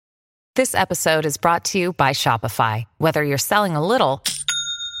This episode is brought to you by Shopify. Whether you're selling a little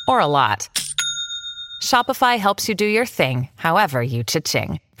or a lot, Shopify helps you do your thing, however you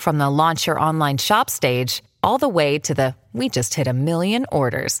cha-ching. From the launch your online shop stage, all the way to the we just hit 1 million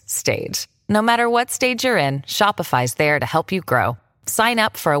orders stage. No matter what stage you're in, Shopify's there to help you grow. Sign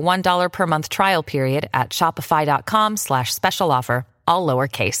up for a $1 per month trial period at shopify.com/special offer, all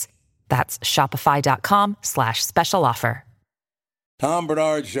lowercase. That's shopify.com/special offer. Tom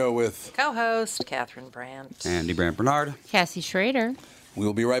Bernard Show with co-host Catherine Brandt, Andy Brandt Bernard, Cassie Schrader.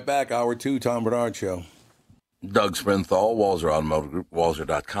 We'll be right back. Hour 2, Tom Bernard Show. Doug Sprinthal, Walzer Automotive Group,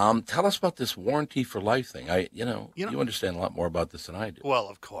 Walzer.com. Tell us about this warranty for life thing. You understand a lot more about this than I do. Well,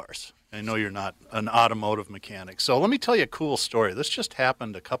 of course. I know you're not an automotive mechanic. So let me tell you a cool story. This just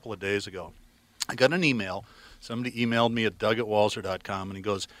happened a couple of days ago. I got an email. Somebody emailed me at doug@walzer.com, and he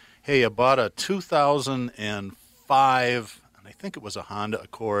goes, hey, I bought a 2005, and I think it was a Honda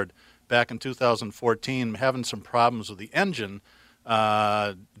Accord, back in 2014. I'm having some problems with the engine.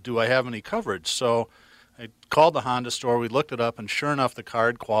 Do I have any coverage? So I called the Honda store. We looked it up, and sure enough, the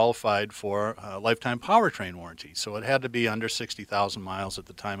card qualified for a lifetime powertrain warranty. So it had to be under 60,000 miles at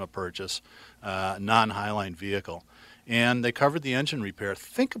the time of purchase, non-Highline vehicle. And they covered the engine repair.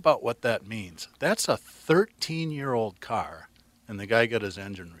 Think about what that means. That's a 13-year-old car, and the guy got his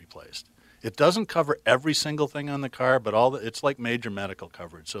engine replaced. It doesn't cover every single thing on the car, but it's like major medical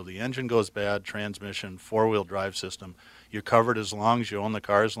coverage. So the engine goes bad, transmission, four-wheel drive system. You're covered as long as you own the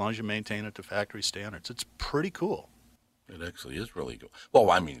car, as long as you maintain it to factory standards. It's pretty cool. It actually is really cool.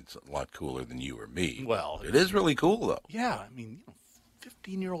 Well, I mean, it's a lot cooler than you or me. Well, it is really cool, though. Yeah,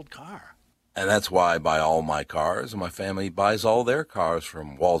 15-year-old car. And that's why I buy all my cars, and my family buys all their cars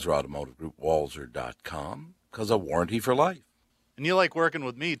from Walzer Automotive Group, Walzer.com, because of warranty for life. And you like working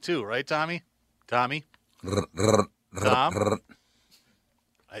with me, too, right, Tommy? Tommy? Tom?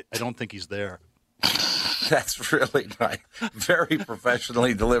 I don't think he's there. That's really nice. Very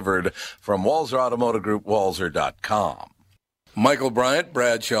professionally delivered from Walzer Automotive Group, Walzer.com. Michael Bryant,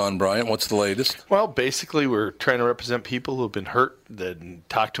 Bradshaw and Bryant, what's the latest? Well, basically, we're trying to represent people who have been hurt, then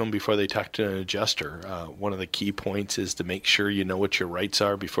talk to them before they talk to an adjuster. One of the key points is to make sure you know what your rights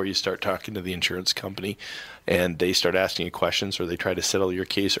are before you start talking to the insurance company, and they start asking you questions or they try to settle your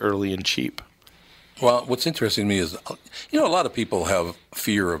case early and cheap. Well, what's interesting to me is, a lot of people have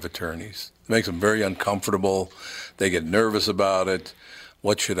fear of attorneys. It makes them very uncomfortable. They get nervous about it.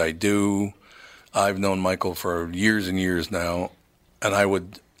 What should I do? I've known Michael for years and years now, and I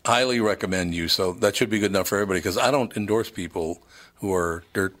would highly recommend you. So that should be good enough for everybody, because I don't endorse people who are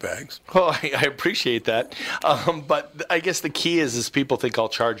dirtbags. Well, I appreciate that. But I guess the key is people think I'll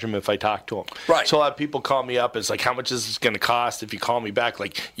charge them if I talk to them. Right. So a lot of people call me up. It's like, how much is this going to cost if you call me back?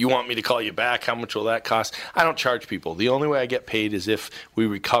 Like, you want me to call you back? How much will that cost? I don't charge people. The only way I get paid is if we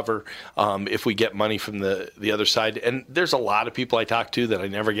recover, if we get money from the other side. And there's a lot of people I talk to that I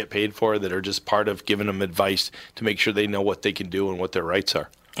never get paid for that are just part of giving them advice to make sure they know what they can do and what their rights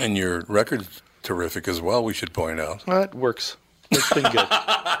are. And your record's terrific as well, we should point out. Well, it works. It's been good.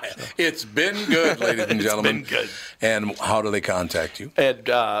 It's been good, ladies and gentlemen. It's been good. And how do they contact you? And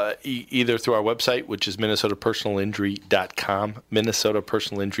either through our website, which is minnesotapersonalinjury.com,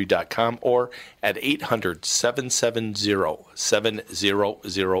 minnesotapersonalinjury.com, or at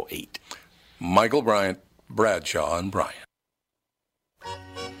 800-770-7008. Michael Bryant, Bradshaw and Bryant.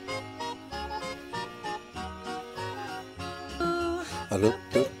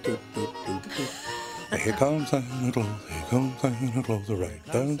 Here comes Santa Claus, here comes Santa Claus, right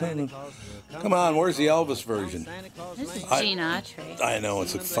down, down. Come on, where's the Elvis version? This is Gene Autry. I know,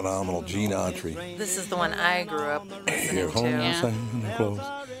 it's a phenomenal Gene Autry. This is the one I grew up Here listening comes to. Santa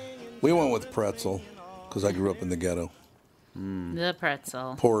Claus. We went with Pretzel, because I grew up in the ghetto. The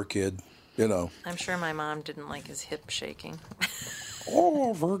pretzel. Poor kid, I'm sure my mom didn't like his hip shaking.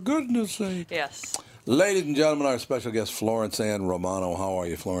 Oh, for goodness sake. Yes. Ladies and gentlemen, our special guest, Florence Ann Romano. How are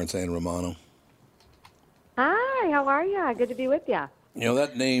you, Florence Ann Romano? Hi, how are you? Good to be with you.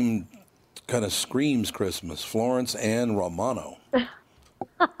 That name kind of screams Christmas. Florence Ann Romano.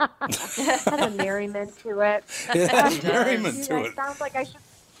 Had a merriment to it. It has merriment to it. Sounds like I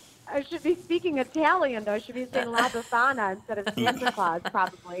should be speaking Italian, though. I should be saying La Befana instead of Santa Claus,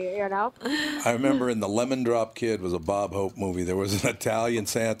 probably, I remember in the Lemon Drop Kid was a Bob Hope movie. There was an Italian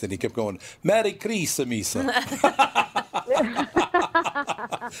Santa, and he kept going, Merry Christmas.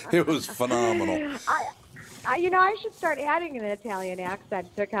 It was phenomenal. I should start adding an Italian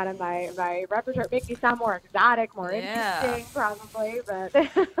accent to kind of my repertoire. Make me sound more exotic, more interesting, probably. But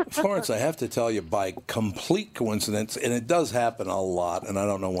Florence, I have to tell you, by complete coincidence, and it does happen a lot, and I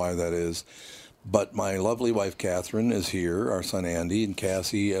don't know why that is, But my lovely wife, Catherine, is here. Our son, Andy, and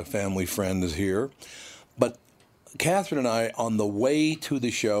Cassie, a family friend, is here. But Catherine and I, on the way to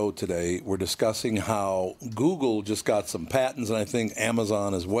the show today, were discussing how Google just got some patents, and I think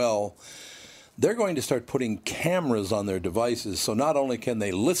Amazon as well. They're going to start putting cameras on their devices, so not only can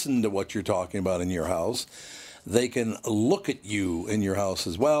they listen to what you're talking about in your house, they can look at you in your house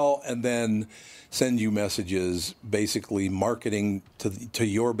as well, and then send you messages basically marketing to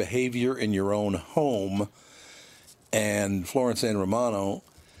your behavior in your own home. And Florence Ann Romano,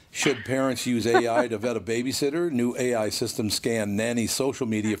 should parents use AI to vet a babysitter? New AI systems scan nanny social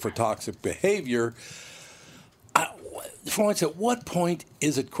media for toxic behavior. Florence, at what point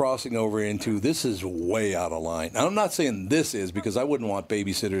is it crossing over into this is way out of line? Now, I'm not saying this is, because I wouldn't want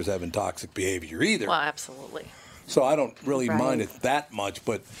babysitters having toxic behavior either. Well, absolutely. So I don't really mind it that much,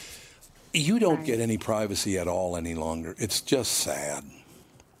 but you don't get any privacy at all any longer. It's just sad.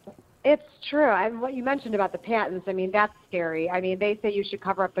 It's true. And what you mentioned about the patents, I mean, that's scary. I mean, they say you should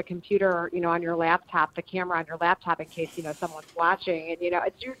cover up the computer, on your laptop, the camera on your laptop in case, someone's watching.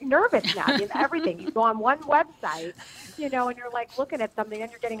 And, you're nervous now. Everything. You go on one website, and you're like looking at something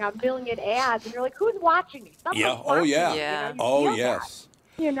and you're getting a million ads and you're like, who's watching me? Someone's watching me. Yeah. Oh, yes.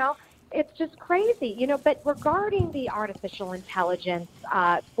 That, It's just crazy, but regarding the artificial intelligence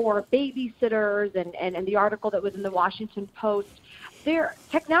for babysitters and the article that was in the Washington Post,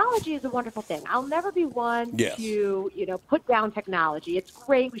 technology is a wonderful thing. I'll never be one to, put down technology. It's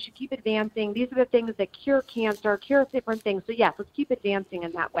great. We should keep advancing. These are the things that cure cancer, cure different things. So, yes, let's keep advancing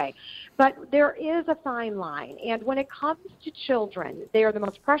in that way. But there is a fine line. And when it comes to children, they are the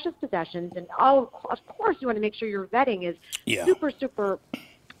most precious possessions. And, of course, you want to make sure your vetting is super, super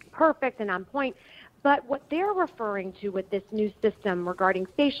perfect and on point. But what they're referring to with this new system regarding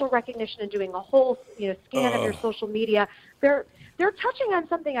facial recognition and doing a whole scan of your social media, they're touching on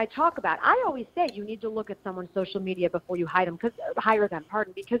something I talk about. I always say you need to look at someone's social media before you hire them,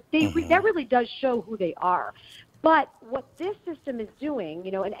 because that really does show who they are. But what this system is doing,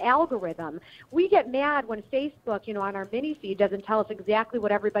 an algorithm, we get mad when Facebook, on our mini feed doesn't tell us exactly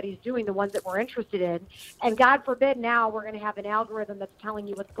what everybody's doing, the ones that we're interested in. And God forbid now we're going to have an algorithm that's telling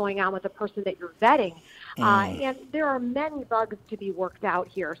you what's going on with the person that you're vetting. And there are many bugs to be worked out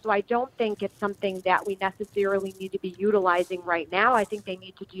here. So I don't think it's something that we necessarily need to be utilizing right now. I think they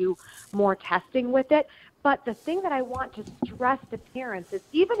need to do more testing with it. But the thing that I want to stress to parents is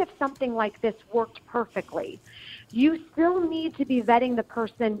even if something like this worked perfectly, you still need to be vetting the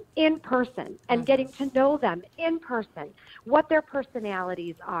person in person and getting to know them in person, what their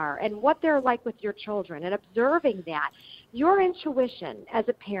personalities are and what they're like with your children, and observing that. Your intuition as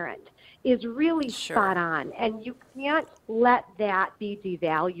a parent is really spot on, and you can't let that be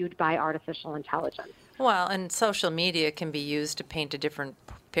devalued by artificial intelligence. Well, and social media can be used to paint a different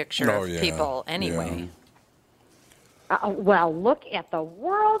picture of people anyway. Yeah. Well, look at the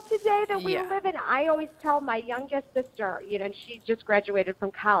world today that we live in. I always tell my youngest sister, and she just graduated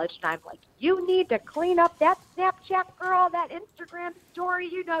from college, and I'm like, you need to clean up that Snapchat girl, that Instagram story.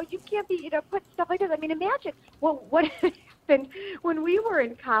 You can't be, put stuff like this. I mean, imagine what happened when we were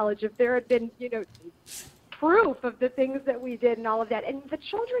in college if there had been, proof of the things that we did and all of that. And the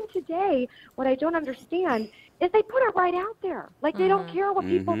children today, what I don't understand is they put it right out there. Like they don't care what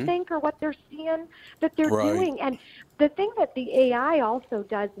people think or what they're seeing that they're doing. And the thing that the AI also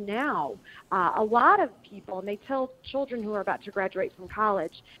does now, a lot of people, and they tell children who are about to graduate from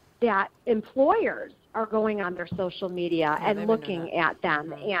college, that employers are going on their social media and looking at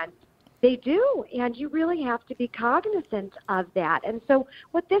them. And they do, and you really have to be cognizant of that. And so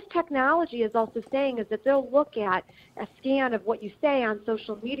what this technology is also saying is that they'll look at a scan of what you say on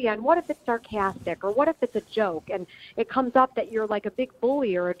social media, and what if it's sarcastic, or what if it's a joke, and it comes up that you're like a big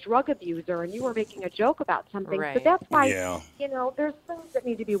bully or a drug abuser, and you were making a joke about something. Right. So that's why, there's things that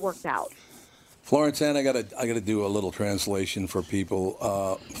need to be worked out. Florence Ann, I gotta do a little translation for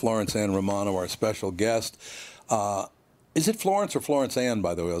people. Florence Ann Romano, our special guest. Is it Florence or Florence Ann,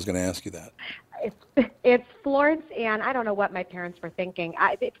 by the way? I was going to ask you that. It's Florence Ann. I don't know what my parents were thinking.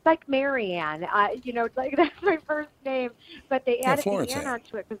 It's like Mary Ann. Like that's my first name. But they added the Ann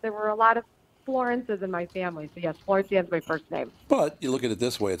onto it because there were a lot of Florences in my family. So, yes, Florence Ann's my first name. But you look at it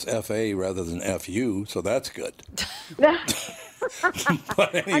this way, it's F-A rather than F-U, so that's good.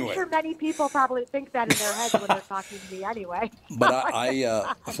 But anyway. I'm sure many people probably think that in their heads when they're talking to me anyway. But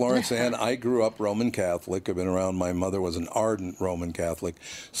I Florence Ann, I grew up Roman Catholic. I've been around. My mother was an ardent Roman Catholic.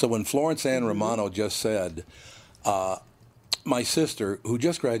 So when Florence Ann Romano just said, my sister, who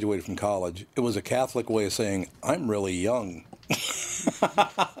just graduated from college, it was a Catholic way of saying, I'm really young.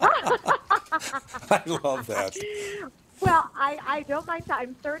 I love that. Well, I don't mind.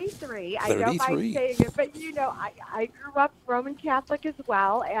 I'm 33. I don't mind saying it, but I grew up Roman Catholic as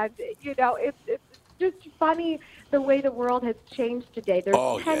well, and it's just funny the way the world has changed today.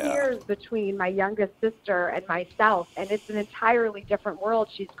 There's 10 years between my youngest sister and myself, and it's an entirely different world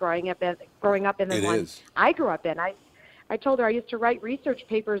she's growing up in the one I grew up in. I told her I used to write research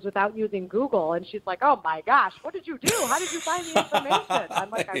papers without using Google, and she's like, "Oh my gosh, what did you do? How did you find the information?" I'm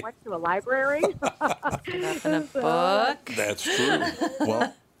like, "I went to a library." In a book. That's true.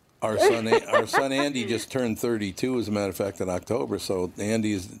 Well, our son Andy just turned 32, as a matter of fact, in October. So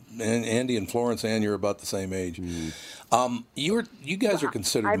Andy and Florence Ann, you're about the same age. You guys are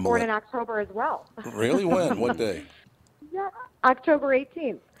considered. I'm born in October as well. Really? When? What day? Yeah, October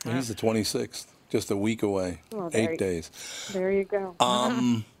 18th. He's the 26th. Just a week away, 8 days. There you go.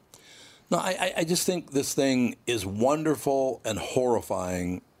 No, I just think this thing is wonderful and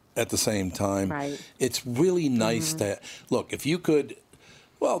horrifying at the same time. Right. It's really nice to look. If you could,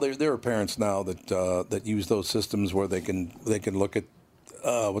 well, there are parents now that use those systems where they can look at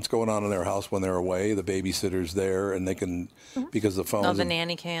what's going on in their house when they're away. The babysitter's there, and they can because the phones, the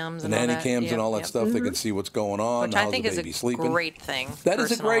nanny cams, and all that stuff. They can see what's going on. Which how's I think the baby is a sleeping. great thing. That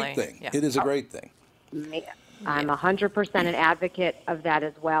is a great thing. Yeah. It is a great thing. I'm 100% an advocate of that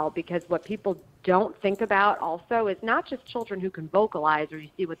as well, because what people don't think about also is not just children who can vocalize or you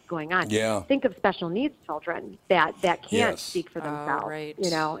see what's going on. Yeah. Think of special needs children that can't speak for themselves. Right.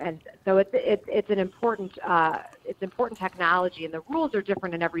 And so it's an important technology, and the rules are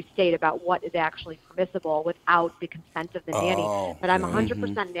different in every state about what is actually permissible without the consent of the nanny. But I'm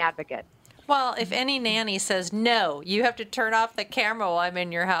 100% an advocate. Well, if any nanny says, no, you have to turn off the camera while I'm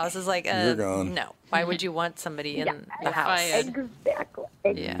in your house, it's like, You're gone. No. Why would you want somebody in the house?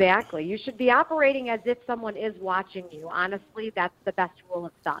 Exactly. You should be operating as if someone is watching you. Honestly, that's the best rule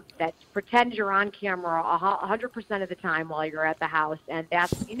of thumb. That pretend you're on camera 100% of the time while you're at the house, and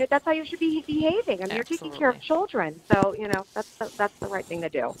that's how you should be behaving. I mean, you're taking care of children, so that's the right thing to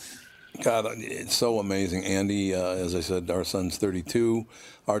do. God, it's so amazing. Andy, as I said, our son's 32.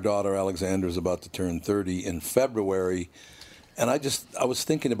 Our daughter, Alexandra, is about to turn 30 in February. And I was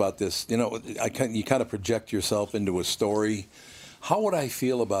thinking about this. You kind of project yourself into a story. How would I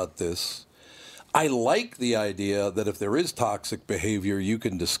feel about this? I like the idea that if there is toxic behavior, you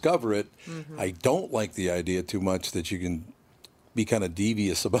can discover it. I don't like the idea too much that you can be kind of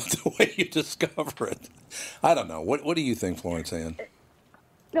devious about the way you discover it. I don't know. What do you think, Florence Ann?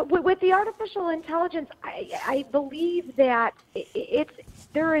 No, with the artificial intelligence, I believe that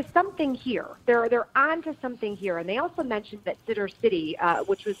there is something here. They're onto something here. And they also mentioned that Sitter City,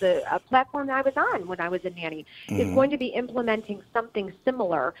 which was a platform that I was on when I was a nanny, is going to be implementing something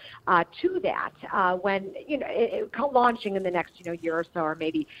similar to that when launching in the next year or so, or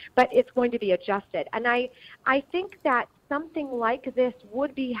maybe. But it's going to be adjusted. And I think that something like this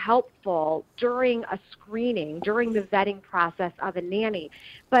would be helpful during a screening, during the vetting process of a nanny.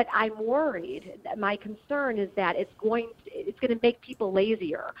 But I'm worried. My concern is that it's going to make people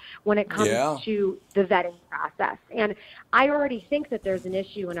lazier when it comes to the vetting process. And I already think that there's an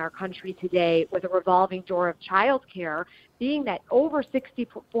issue in our country today with a revolving door of child care, being that over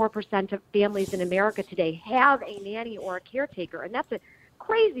 64% of families in America today have a nanny or a caretaker. And that's a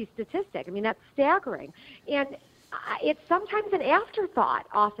crazy statistic. I mean, that's staggering. And it's sometimes an afterthought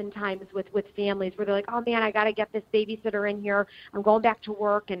oftentimes with families where they're like, oh man, I got to get this babysitter in here. I'm going back to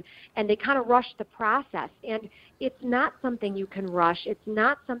work. And they kind of rush the process. And it's not something you can rush. It's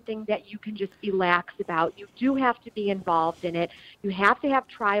not something that you can just be lax about. You do have to be involved in it. You have to have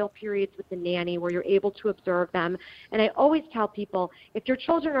trial periods with the nanny where you're able to observe them. And I always tell people, if your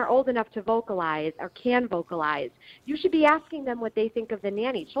children are old enough to vocalize or can vocalize, you should be asking them what they think of the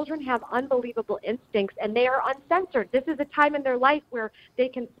nanny. Children have unbelievable instincts, and they are uncensored. This is a time in their life where they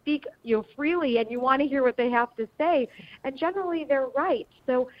can speak freely, and you want to hear what they have to say. And generally, they're right.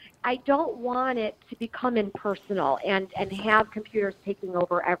 So I don't want it to become impersonal and have computers taking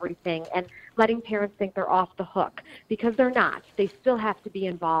over everything and letting parents think they're off the hook, because they're not. They still have to be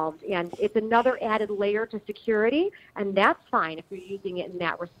involved. And it's another added layer to security, and that's fine if you're using it in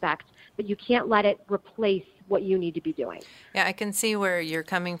that respect, but you can't let it replace what you need to be doing. Yeah, I can see where you're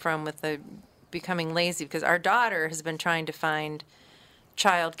coming from with the becoming lazy, because our daughter has been trying to find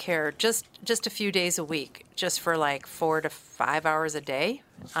child care just a few days a week, just for like 4 to 5 hours a day.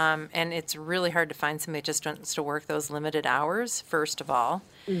 And it's really hard to find somebody that just wants to work those limited hours, first of all.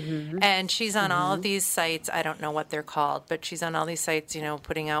 And she's on all of these sites. I don't know what they're called, but she's on all these sites,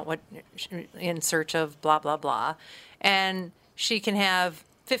 putting out what in search of blah, blah, blah. And she can have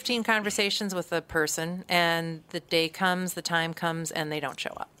 15 conversations with a person, and the day comes, the time comes, and they don't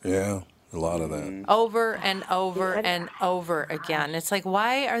show up. Yeah. A lot of that. Over and over and over again. It's like,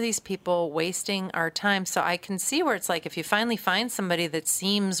 why are these people wasting our time? So I can see where it's like, if you finally find somebody that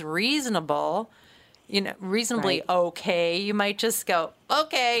seems reasonable, reasonably okay, you might just go,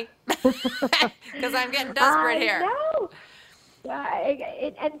 okay, because I'm getting desperate here. No.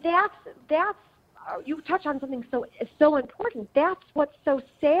 And that's you touch on something so important. That's what's so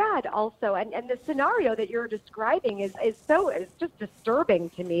sad also. And the scenario that you're describing is just disturbing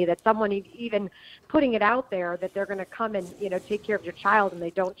to me, that someone even putting it out there that they're going to come and, take care of your child and they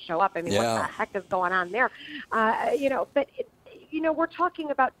don't show up. I mean, what the heck is going on there? But we're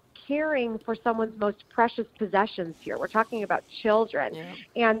talking about caring for someone's most precious possessions here. We're talking about children. Yeah.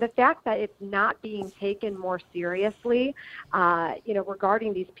 And the fact that it's not being taken more seriously,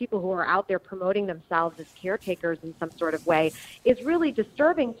 regarding these people who are out there promoting themselves as caretakers in some sort of way, is really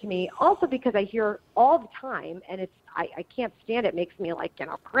disturbing to me. Also because I hear all the time, and I can't stand it. It makes me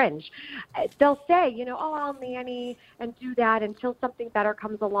cringe. They'll say, oh, I'll nanny and do that until something better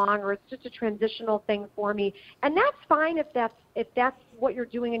comes along, or it's just a transitional thing for me. And that's fine if that's what you're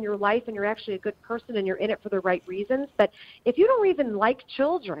doing in your life and you're actually a good person and you're in it for the right reasons. But if you don't even like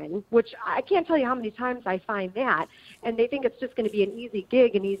children, which I can't tell you how many times I find that, and they think it's just going to be an easy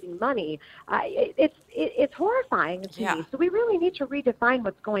gig and easy money, it's horrifying to me. So we really need to redefine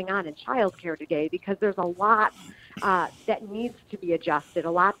what's going on in childcare today, because there's a lot that needs to be adjusted,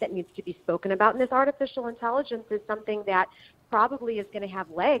 a lot that needs to be spoken about. And this artificial intelligence is something that probably is going to have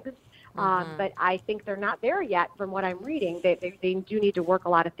legs, but I think they're not there yet from what I'm reading. They do need to work a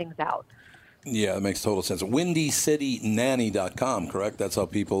lot of things out. Yeah, that makes total sense. WindyCityNanny.com, correct? That's how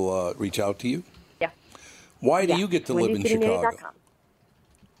people reach out to you? Yeah. Why do you get to live in Chicago?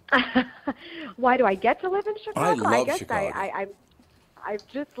 Why do I get to live in Chicago? I love Chicago. I'm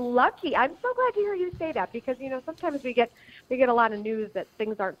just lucky. I'm so glad to hear you say that, because sometimes we get a lot of news that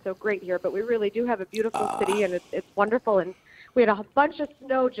things aren't so great here, but we really do have a beautiful city, and it's wonderful. And we had a bunch of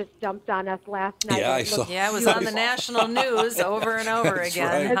snow just dumped on us last night. Yeah, I saw. Yeah, it was on the national news over and over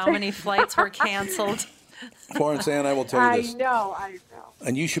again. Right. How many flights were canceled? Florence Ann, I will tell you this. I know.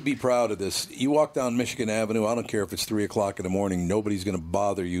 And you should be proud of this. You walk down Michigan Avenue, I don't care if it's 3 o'clock in the morning, nobody's going to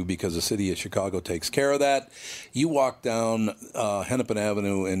bother you because the city of Chicago takes care of that. You walk down Hennepin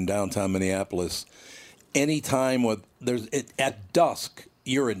Avenue in downtown Minneapolis, anytime at dusk,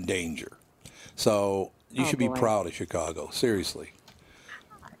 you're in danger. So you should be proud of Chicago, seriously.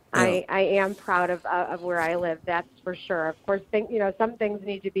 I am proud of where I live. That's for sure. Of course, some things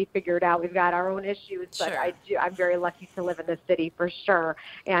need to be figured out. We've got our own issues, but I'm very lucky to live in this city for sure.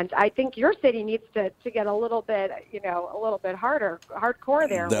 And I think your city needs to get a little bit hardcore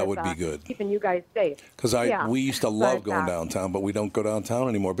there. That would be good. Keeping you guys safe. Because we used to love going downtown, but we don't go downtown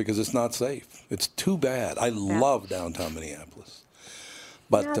anymore because it's not safe. It's too bad. I love downtown Minneapolis.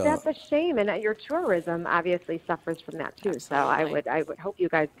 But that's a shame, and your tourism obviously suffers from that too. Absolutely. So I would hope you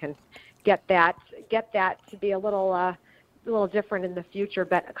guys can get that to be a little different in the future.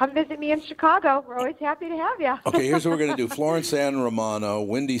 But come visit me in Chicago. We're always happy to have you. Okay, here's what we're going to do. Florence Ann Romano,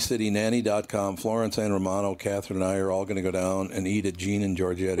 WindyCityNanny.com. Florence Ann Romano, Catherine and I are all going to go down and eat at Gene and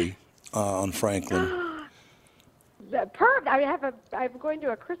Giorgetti on Franklin. I'm going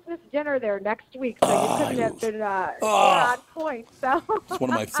to a Christmas dinner there next week, so you couldn't have been on point. So it's one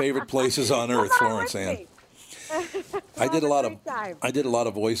of my favorite places on earth, Florence Ann. I did a lot of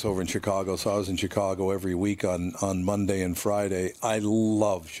voiceover in Chicago, so I was in Chicago every week on Monday and Friday. I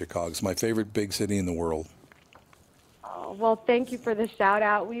love Chicago. It's my favorite big city in the world. Oh, well, thank you for the shout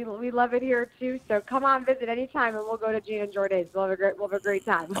out. We love it here too. So come on, visit anytime, and we'll go to Gene and Jordan's. We'll have a great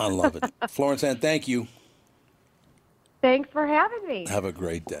time. I love it. Florence Ann, thank you. Thanks for having me. Have a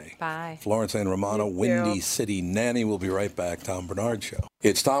great day. Bye. Florence Ann Romano, Windy City Nanny. We'll be right back. Tom Bernard Show.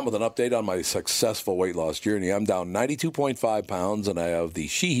 It's Tom with an update on my successful weight loss journey. I'm down 92.5 pounds, and I have the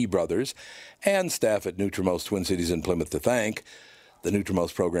Sheehy brothers and staff at Nutrimost Twin Cities in Plymouth to thank. The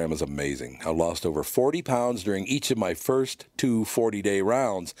Nutrimost program is amazing. I lost over 40 pounds during each of my first 2 40-day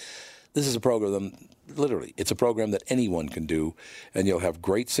rounds. This is a program, literally, it's a program that anyone can do, and you'll have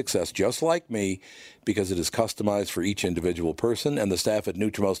great success just like me because it is customized for each individual person, and the staff at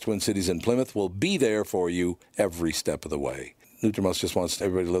Nutrimost Twin Cities in Plymouth will be there for you every step of the way. Nutrimost just wants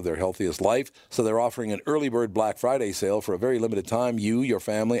everybody to live their healthiest life, so they're offering an early bird Black Friday sale for a very limited time. You, your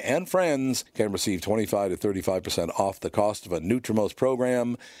family, and friends can receive 25 to 35% off the cost of a Nutrimost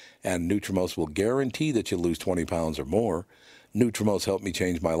program, and Nutrimost will guarantee that you'll lose 20 pounds or more. Nutrimost helped me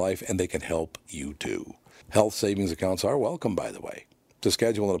change my life, and they can help you too. Health savings accounts are welcome, by the way. To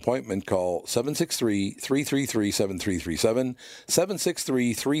schedule an appointment, call 763-333-7337,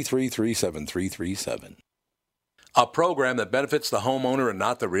 763-333-7337. A program that benefits the homeowner and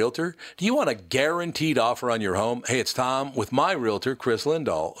not the realtor? Do you want a guaranteed offer on your home? Hey, it's Tom with my realtor, Chris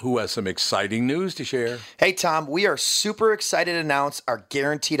Lindahl, who has some exciting news to share. Hey, Tom, we are super excited to announce our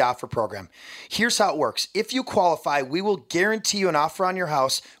guaranteed offer program. Here's how it works. If you qualify, we will guarantee you an offer on your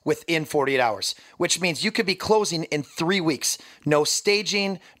house within 48 hours, which means you could be closing in 3 weeks. No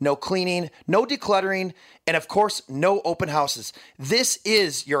staging, no cleaning, no decluttering, and of course, no open houses. This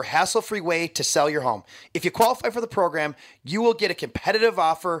is your hassle-free way to sell your home. If you qualify for the program, you will get a competitive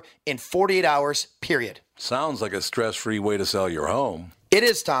offer in 48 hours, period. Sounds like a stress-free way to sell your home. It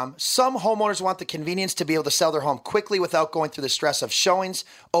is, Tom. Some homeowners want the convenience to be able to sell their home quickly without going through the stress of showings,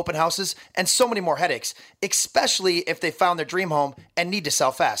 open houses, and so many more headaches, especially if they found their dream home and need to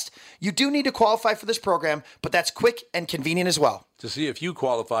sell fast. You do need to qualify for this program, but that's quick and convenient as well. To see if you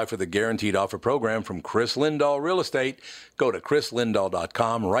qualify for the Guaranteed Offer program from Chris Lindahl Real Estate, go to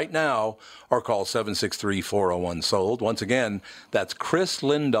chrislindahl.com right now or call 763-401-SOLD. Once again, that's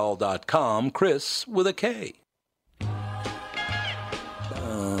chrislindahl.com, Chris with a K.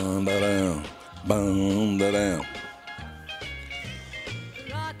 Boom-da-down, boom-da-down.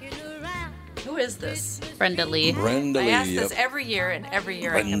 Who is this? Brenda Lee. Brenda I Lee. ask this every year, and every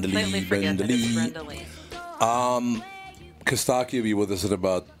year I Brenda completely Lee, forget Brenda that it's Lee. Brenda Lee. Kostaki will be with us in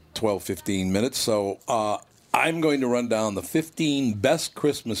about 12, 15 minutes. So I'm going to run down the 15 best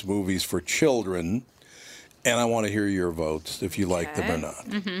Christmas movies for children, and I want to hear your votes, if you like them or not.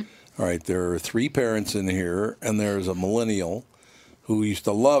 Mm-hmm. All right, there are 3 parents in here, and there's a millennial who used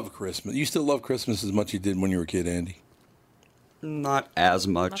to love Christmas. You still love Christmas as much as you did when you were a kid, Andy? Not as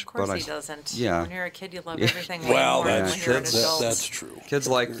much, Of course but he doesn't. Yeah. When you're a kid, you love everything way Well, more than that's when you're an true. adult. That's true. Kids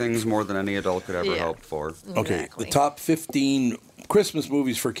like things more than any adult could ever Yeah. hope for. Okay, Exactly. the top 15 Christmas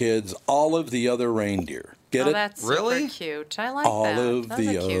movies for kids, Olive the Other Reindeer. Get Oh, it? that's Really? super cute. I like Olive that. the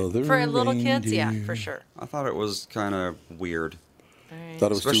Those are cute. Other For little kids, yeah, reindeer. for sure. I thought it was kind of weird, Thought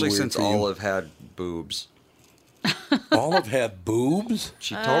it was too especially weird since for you. Olive had boobs. Olive had boobs?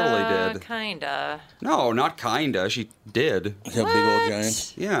 She totally did. Kinda. No, not kinda. She did. She had big old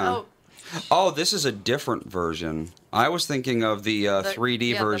giants? Yeah. Oh, Oh, this is a different version. I was thinking of the 3D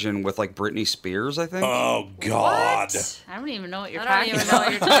yeah, the- version with like Britney Spears, I think. Oh, God. I don't even know what you're I don't talking even know about.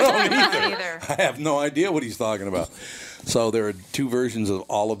 what you're talking about either. I have no idea what he's talking about. So there are 2 versions of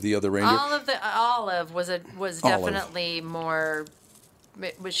Olive the Other Reindeer. Olive was definitely more.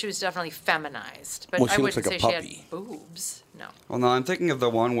 She was definitely feminized, but Well, she I looks wouldn't like say a she puppy. had boobs. No, Well, no, I'm thinking of the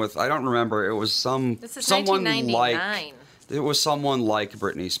one with, I don't remember. It was this is someone 1999. like, it was someone like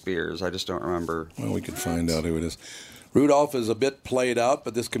Britney Spears. I just don't remember. Well, we could find out who it is. Rudolph is a bit played out,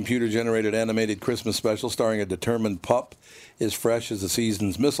 but this computer-generated animated Christmas special starring a determined pup is fresh as the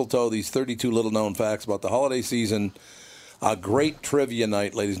season's mistletoe. These 32 little-known facts about the holiday season. A great trivia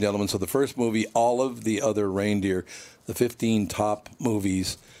night, ladies and gentlemen. So the first movie, Olive the Other Reindeer, the 15 top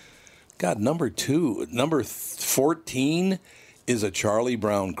movies. God, number 14 is A Charlie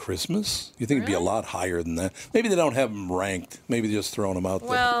Brown Christmas. You think it'd be a lot higher than that? Maybe they don't have them ranked. Maybe they're just throwing them out there.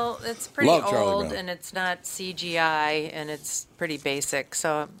 Well, it's pretty Love Charlie old, Brown. and it's not CGI, and it's pretty basic.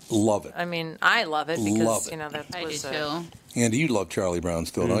 So, Love it. I mean, I love it because Love it. you know that I do was too. Andy, you love Charlie Brown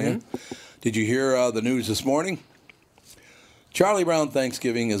still, don't you? Did you hear the news this morning? Charlie Brown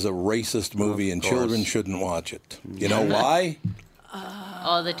Thanksgiving is a racist movie, and course. children shouldn't watch it. You know why?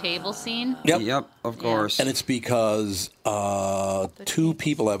 Oh, the table scene? Yep, of course. And it's because 2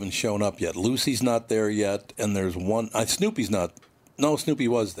 people haven't shown up yet. Lucy's not there yet, and there's one. Snoopy's not. No, Snoopy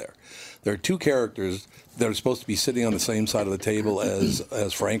was there. There are 2 characters that are supposed to be sitting on the same side of the table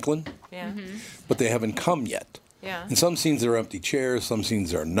as Franklin, yeah, but they haven't come yet. yeah. In some scenes, there are empty chairs. Some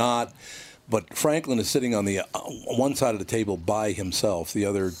scenes are not. But Franklin is sitting on the one side of the table by himself. The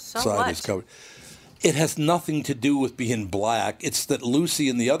other side what? is covered. It has nothing to do with being black. It's that Lucy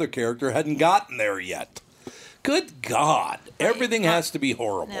and the other character hadn't gotten there yet. Good God. Everything has to be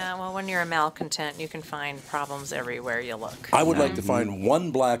horrible. Yeah, well, when you're a malcontent, you can find problems everywhere you look. I would like to find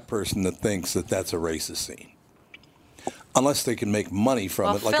one black person that thinks that that's a racist scene. Unless they can make money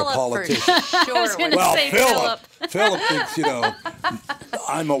from it, like a Philip politician. For sure would. Well, say Philip thinks,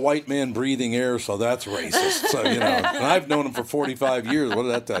 I'm a white man breathing air, so that's racist. So, and I've known him for 45 years. What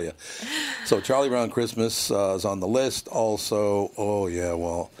did that tell you? So Charlie Brown Christmas is on the list. Also,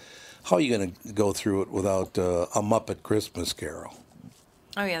 how are you going to go through it without a Muppet Christmas Carol?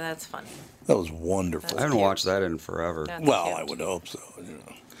 Oh yeah, that's funny. That was wonderful. I haven't watched that in forever. That's Well, cute. I would hope so.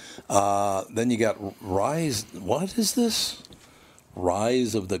 Then you got Rise. What is this?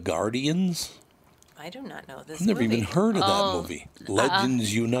 Rise of the Guardians? I do not know this I've never movie. even heard of that Oh, movie.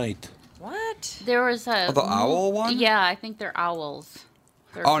 Legends Unite. What? There was a. Oh, the owl one? Yeah, I think they're owls.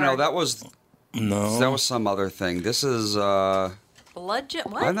 They're Oh, no, part- that was No. That was some other thing. This is. Bludgeon.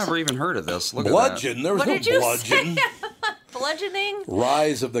 What? I've never even heard of this. Look Bludgeon. at There was What no did you bludgeon. say? Bludgeoning?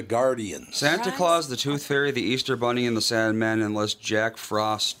 Rise of the Guardians. that. Santa Claus, the Tooth Fairy, the Easter Bunny, and the Sandman enlist Jack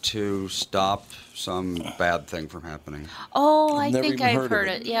Frost to stop some bad thing from happening. Oh, I've I never think even I've heard of heard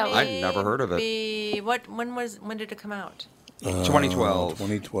it. it. Yeah. I've never heard of it. Maybe- When did it come out? 2012.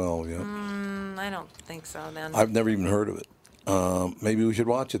 2012, yeah. I don't think so then. I've never even heard of it. Maybe we should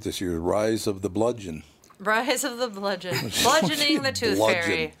watch it this year. Rise of the Bludgeon. Rise of the Bludgeon. Bludgeoning the Tooth Bludgeon.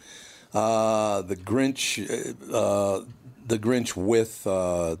 Fairy. The Grinch with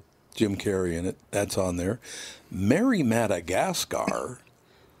Jim Carrey in it. That's on there. Merry Madagascar.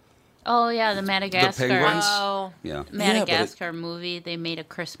 Oh yeah, the Madagascar. Penguins? Oh. Yeah. Madagascar movie. They made a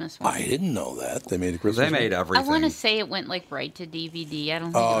Christmas one. I didn't know that. They made a Christmas. They made I everything. want to say it went like right to DVD. I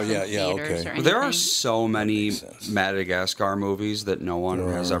don't think Oh, it was yeah, in yeah, theaters okay. or anything. There are so many makes sense. Madagascar movies that no one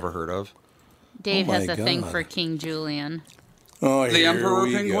has ever heard of. Dave Oh, has my a thing God. for King Julian. Oh, The here Emperor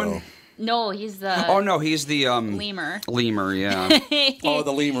we Penguin? go. No, he's the Oh no, he's the lemur. Lemur, yeah. Oh,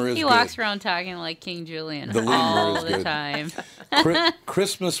 the lemur is He good. walks around talking like King Julian The lemur all is the good. time.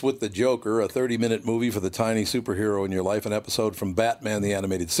 Christmas with the Joker, a 30-minute movie for the tiny superhero in your life, an episode from Batman the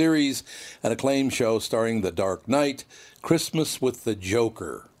Animated Series, an acclaimed show starring the Dark Knight, Christmas with the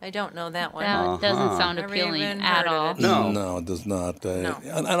Joker. I don't know that one. That doesn't sound Never appealing even at heard of all. it. No. No, it does not. No.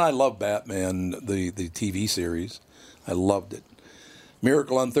 And I love Batman, the TV series. I loved it.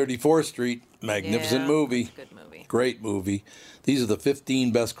 Miracle on 34th Street, magnificent Yeah, movie. that's a good movie. Great movie. These are the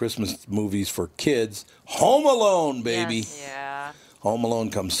 15 best Christmas movies for kids. Home Alone, baby. Yes. Yeah. Home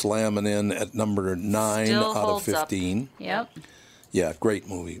Alone comes slamming in at number 9 Still out of holds up. 15. Yep. Yeah, great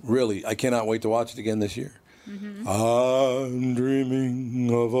movie. Really, I cannot wait to watch it again this year. Mm-hmm. I'm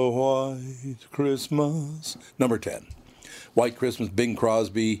dreaming of a white Christmas. Number 10. White Christmas, Bing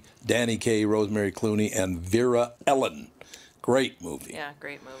Crosby, Danny Kaye, Rosemary Clooney, and Vera Ellen. Great movie. Yeah,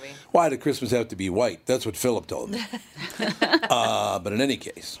 great movie. Why did Christmas have to be white? That's what Philip told me. But in any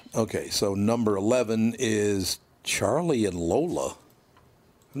case, okay, so number 11 is Charlie and Lola.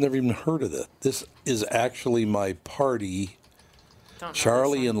 I've never even heard of that. This is actually my party, Don't know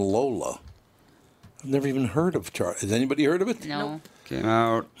Charlie this and Lola. I've never even heard of Charlie. Has anybody heard of it? No. Came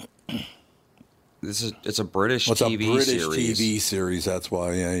out. It's a British What's TV a British series. TV series? That's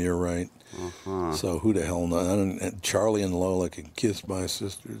why. Yeah, you're right. So who the hell knows? Charlie and Lola can kiss my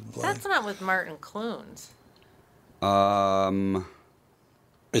sister's one. black. That's not with Martin Clunes.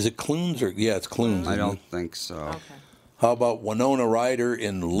 Is it Clunes or yeah? It's Clunes. I isn't don't it? think so. Okay. How about Winona Ryder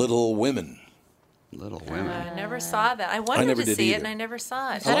in Little Women? Little Women. I never saw that. I wanted never to did see either. it, and I never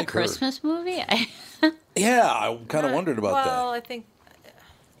saw it. Is that like a her. Christmas movie? Yeah, I kind of wondered about well, that. I think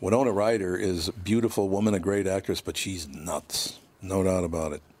Winona Ryder is a beautiful woman, a great actress, but she's nuts. No doubt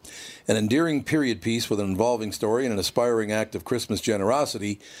about it. An endearing period piece with an involving story and an aspiring act of Christmas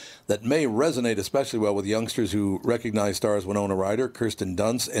generosity that may resonate especially well with youngsters who recognize stars Winona Ryder, Kirsten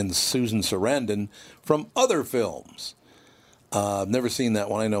Dunst, and Susan Sarandon from other films. I've never seen that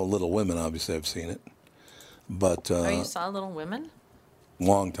one. I know Little Women, obviously I've seen it. But oh, you saw Little Women?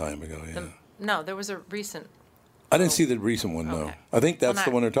 long time ago, yeah. No, there was a recent. I didn't see the recent one, no. Okay. I think that's Well, the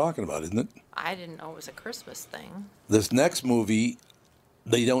not- one they're talking about, isn't it? I didn't know it was a Christmas thing. This next movie,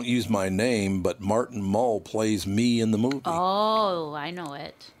 they don't use my name, but Martin Mull plays me in the movie. Oh, I know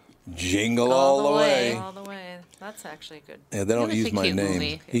it. Jingle all the way. All the way. That's actually good. Yeah, they don't was use a my cute name.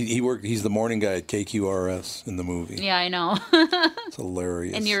 movie. He's the morning guy at KQRS in the movie. Yeah, I know. It's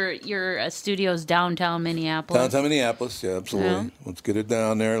hilarious. And your studio's downtown Minneapolis. Downtown Minneapolis, yeah, absolutely. Yeah. Let's get it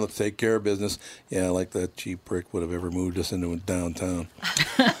down there. Let's take care of business. Yeah, like that cheap prick would have ever moved us into downtown.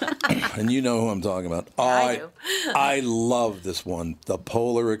 And you know who I'm talking about. I do. I love this one, The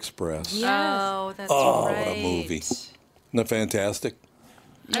Polar Express. Oh, that's Oh, right. what a movie. Isn't that fantastic?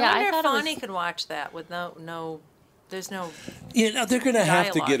 Yeah, I I wonder thought if it was- Fonnie could watch that with there's no. You know, they're going to have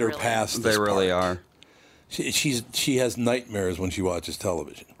to Dialogue, get her really. past They this really part. are. She has nightmares when she watches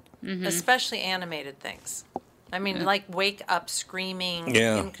television. Mm-hmm. Especially animated things. I mean, like wake up screaming,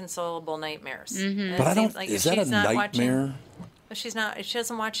 Yeah. inconsolable nightmares. Mm-hmm. And it But I seems don't. like Is if that a she's not nightmare? If she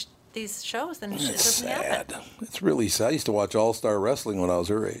doesn't watch these shows, then it It's doesn't happen. sad. It's really sad. I used to watch All Star Wrestling when I was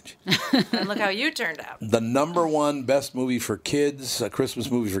her age. And look how you turned out. The number one best movie for kids, a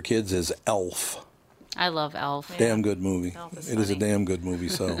Christmas movie for kids, is Elf. I love Elf. Damn good movie. Elf is It is a funny. damn good movie.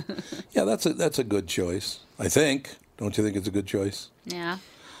 So, yeah, that's a good choice. I think. Don't you think it's a good choice? Yeah.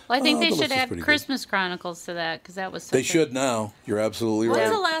 Well, I think Oh, they the should list is add pretty good. Christmas Chronicles to that because that was. They such a- should now. You're absolutely When's right.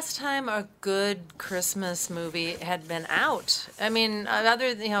 the last time a good Christmas movie had been out? I mean,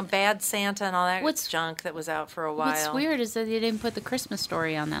 other than, Bad Santa and all that What's- junk that was out for a while. What's weird is that they didn't put the Christmas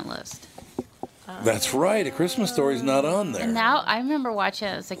Story on that list. That's right. A Christmas Story's not on there. And now I remember watching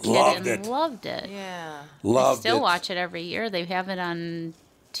it as a kid Loved and it. loved it. Yeah. Loved I still it. watch it every year. They have it on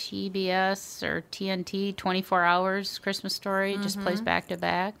TBS or TNT, 24 Hours Christmas Story. It just plays back to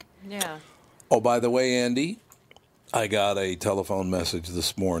back. Yeah. Oh, by the way, Andy, I got a telephone message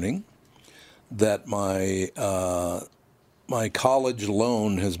this morning that my college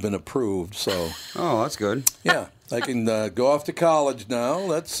loan has been approved. So, Oh, that's good. yeah, I can go off to college now.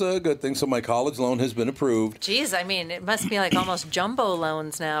 That's a good thing. So my college loan has been approved. Geez, I mean, it must be like almost jumbo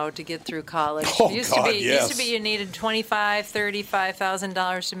loans now to get through college. Oh, used God, to be, yes. Used to be you needed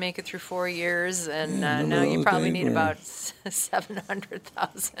 $35,000 to make it through 4 years, and now you those probably days need were- about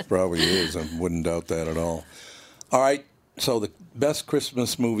 700,000. Probably is. I wouldn't doubt that at all. All right. So the best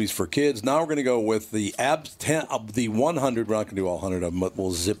Christmas movies for kids. Now we're going to go with the 100. We're not going to do all 100 of them, but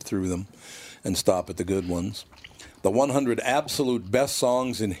we'll zip through them and stop at the good ones. The 100 absolute best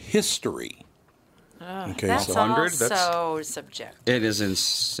songs in history. Okay, That's so all 100, so subjective. It is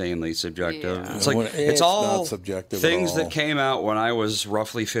insanely subjective. Yeah. It's like It's it's all not subjective at things all. that came out when I was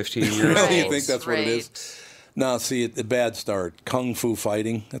roughly 15 years Really? old. You think that's what it is? Right. No, see, the bad start. Kung Fu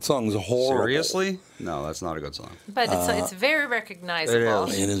Fighting. That song's horrible. Seriously? No, that's not a good song. But it's very recognizable.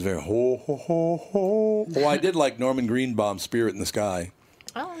 It It is very ho, ho, ho, ho. Oh, I did like Norman Greenbaum's Spirit in the Sky.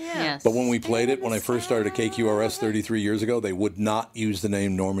 Oh, yeah. Yes. But when we played it, when I first started at KQRS 33 years ago, they would not use the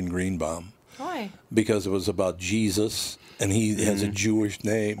name Norman Greenbaum Why? because it was about Jesus, and he has a Jewish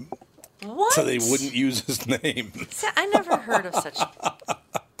name. What? So they wouldn't use his name. See, I never heard of such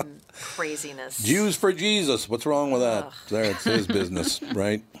craziness. Jews for Jesus. What's wrong with that? There, it's his business,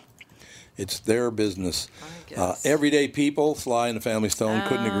 right? It's their business. I guess. Everyday People, Sly and the Family Stone.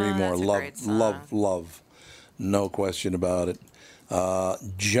 Couldn't agree more. that's a Love, great song. love. No question about it.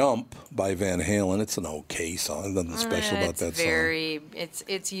 Jump by Van Halen. It's an okay song. Nothing special about that song.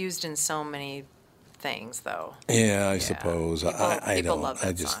 It's used in so many things, though. Yeah, I suppose. I people don't. love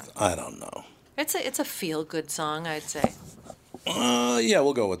that song. I don't know. It's a feel good song, I'd say. Yeah,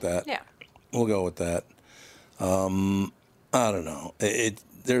 we'll go with that. Yeah. We'll go with that. I don't know.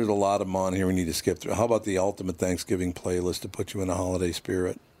 There's a lot of them on here we need to skip through. How about the ultimate Thanksgiving playlist to put you in a holiday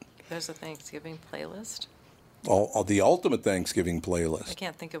spirit? There's a Thanksgiving playlist. The ultimate Thanksgiving I playlist.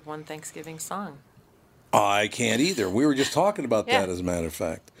 can't think of one Thanksgiving song. I can't either. We were just talking about Yeah. that, as a matter of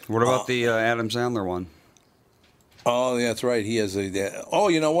fact. What about the Adam Sandler one? Oh, that's right. He has a. Oh,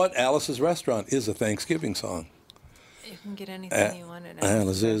 you know what? Alice's Restaurant is a Thanksgiving song. You can get anything you want at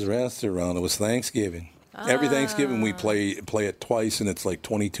Alice's Restaurant. It was Thanksgiving. Every Thanksgiving we play it twice, and it's like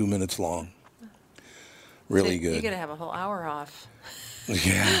 22 minutes long. Really good. You're going to have a whole hour off.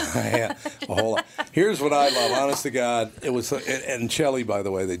 Yeah, a whole lot. Here's what I love, honest to God. It was, and Shelley, by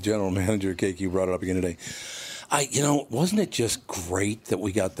the way, the general manager of KQ, brought it up again today. Wasn't it just great that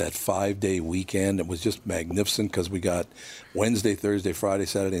we got that 5-day weekend? It was just magnificent because we got Wednesday, Thursday, Friday,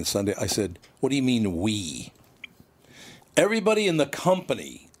 Saturday, and Sunday. I said, what do you mean we? Everybody in the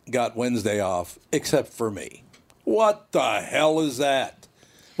company got Wednesday off except for me. What the hell is that?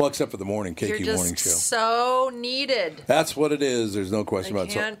 Well, except for the morning, KQ You're just morning show. so needed. That's what it is. There's no question I about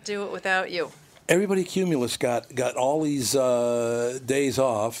it. So can't do it without you. everybody Cumulus got all these days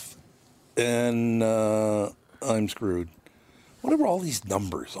off, and I'm screwed. What are all these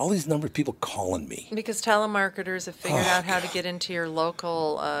numbers? All these numbers, people calling me. Because telemarketers have figured out how to get into your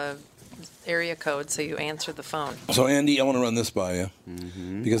local area code, so you answer the phone. So, Andy, I want to run this by you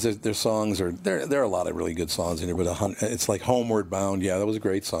because their songs are there are a lot of really good songs in here. But it's like Homeward Bound. Yeah, that was a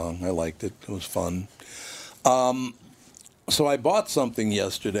great song. I liked it. It was fun. So I bought something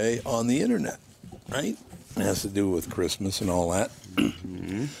yesterday on the internet. Right, it has to do with Christmas and all that.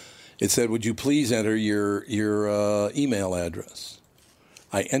 It said, "Would you please enter your email address?"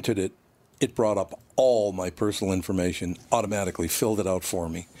 I entered it. It brought up all my personal information, automatically filled it out for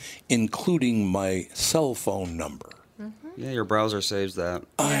me, including my cell phone number. Yeah, your browser saves that.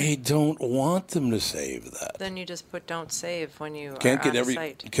 I don't want them to save that. Then you just put "don't save" when you Can't are get on a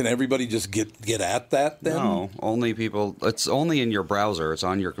site. Can everybody just get at that then? No, only people. It's only in your browser. It's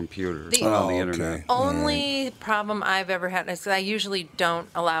on your computer. It's The- not on the Oh, internet. okay. Only problem I've ever had is I usually don't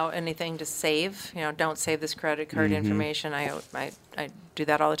allow anything to save. You know, don't save this credit card information. I do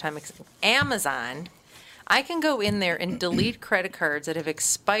that all the time. Amazon, I can go in there and delete credit cards that have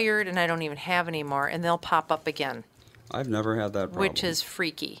expired and I don't even have anymore, and they'll pop up again, I've never had that problem. which is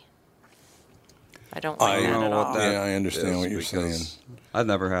freaky. I don't like I that know at what all. that Yeah, I understand is what you're because saying. I've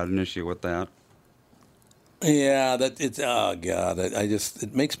never had an issue with that. Yeah, oh God,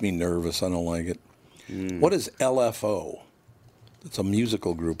 it makes me nervous. I don't like it. What is LFO? It's a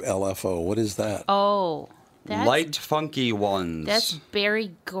musical group, LFO. What is that? Oh, that's, Light, funky ones. that's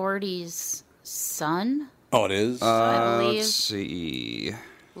Barry Gordy's Sun? Oh, it is? I believe. Let's see.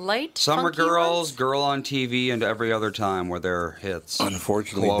 Light Summer funky Girls, ones? Girl on TV, and Every Other Time were their hits.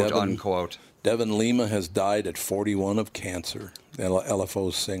 Unfortunately, Quote, unquote. Devin Lima has died at 41 of cancer.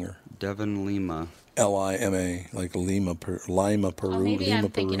 LFO's singer. Devin Lima. Lima, like Lima, Lima, Peru. Oh, maybe Lima, I'm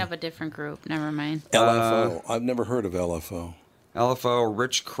thinking Peru. of a different group. Never mind. LFO. I've never heard of LFO. LFO,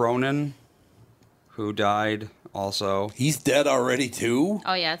 Rich Cronin, who died also. He's dead already, too?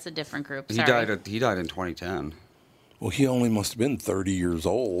 Oh, yeah, it's a different group. He Sorry. died in 2010. Well, he only must have been 30 years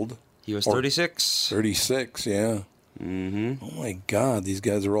old. He was Or 36. 36, yeah. Mm-hmm. Oh, my God. These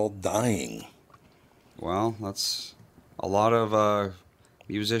guys are all dying. Well, that's a lot of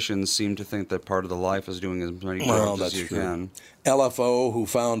musicians seem to think that part of the life is doing as many drugs as you can. LFO, who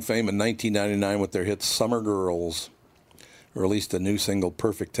found fame in 1999 with their hit Summer Girls, released a new single,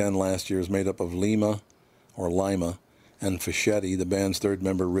 Perfect 10, last year, is made up of Lima, and Fischetti. The band's third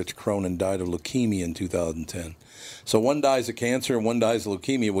member, Rich Cronin, died of leukemia in 2010. So one dies of cancer and one dies of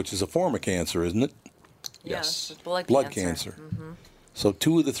leukemia, which is a form of cancer, isn't it? Yes. Blood cancer. Mm-hmm. So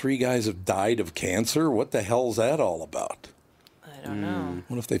 2 of the 3 guys have died of cancer? What the hell's that all about? I don't know.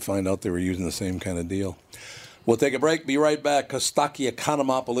 What if they find out they were using the same kind of deal? We'll take a break. Be right back. Kostaki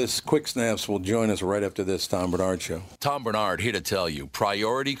Economopoulos Quick Snaps will join us right after this Tom Bernard Show. Tom Bernard here to tell you,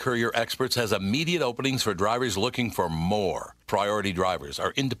 Priority Courier Experts has immediate openings for drivers looking for more. Priority drivers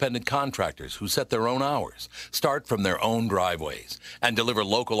are independent contractors who set their own hours, start from their own driveways, and deliver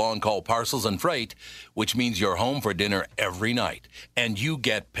local on-call parcels and freight, which means you're home for dinner every night, and you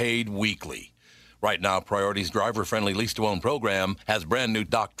get paid weekly. Right now, Priority's driver-friendly lease-to-own program has brand-new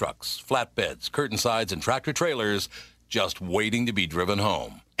dock trucks, flatbeds, curtain sides, and tractor-trailers just waiting to be driven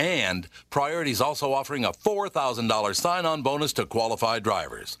home. And Priority's also offering a $4,000 sign-on bonus to qualified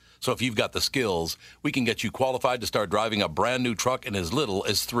drivers. So if you've got the skills, we can get you qualified to start driving a brand-new truck in as little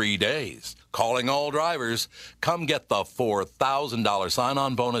as 3 days. Calling all drivers, come get the $4,000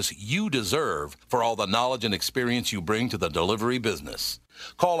 sign-on bonus you deserve for all the knowledge and experience you bring to the delivery business.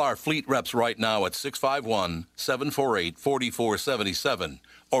 Call our fleet reps right now at 651-748-4477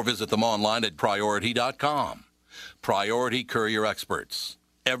 or visit them online at priority.com. Priority Courier Experts.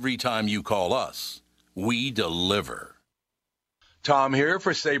 Every time you call us, we deliver. Tom here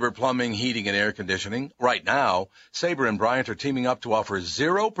for Sabre Plumbing, Heating, and Air Conditioning. Right now, Sabre and Bryant are teaming up to offer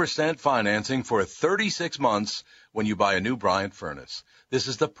 0% financing for 36 months when you buy a new Bryant furnace. This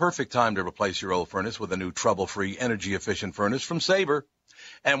is the perfect time to replace your old furnace with a new trouble-free, energy-efficient furnace from Sabre.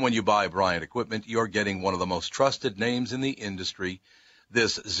 And when you buy Bryant equipment, you're getting one of the most trusted names in the industry.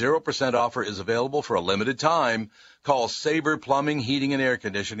 This 0% offer is available for a limited time. Call Sabre Plumbing, Heating, and Air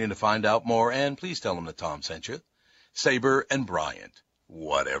Conditioning to find out more, and please tell them that Tom sent you. Sabre and Bryant,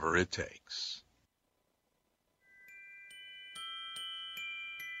 whatever it takes.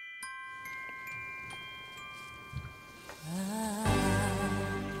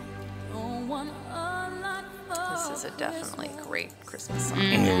 This is a definitely great Christmas song.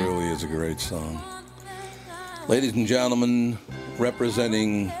 It really is a great song. Ladies and gentlemen,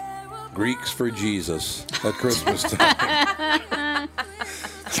 representing Greeks for Jesus at Christmas time,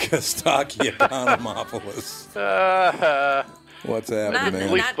 Kostaki Economopoulos. What's happening,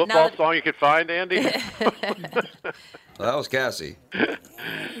 man? Least football song you could find, Andy? That was Cassie.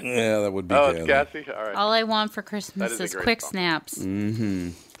 Yeah, that would be it's Cassie? All right. All I want for Christmas is quick song. snaps. Mm-hmm.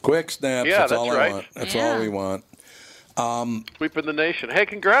 Quick snaps. Yeah, that's that's all I right. want. That's all we want. Sweeping the nation. Hey,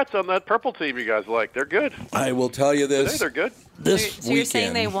 congrats on that purple team you guys like. They're good. I will tell you this. Today they're good. This So you're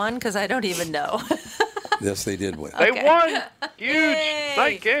saying they won? Because I don't even know. Yes, they did win. They won. Huge Yay.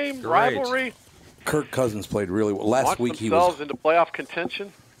 night game, rivalry. Kirk Cousins played really well. Last Launched week he themselves was. into playoff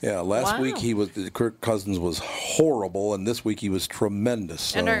contention. Yeah, last week Kirk Cousins was horrible, and this week he was tremendous.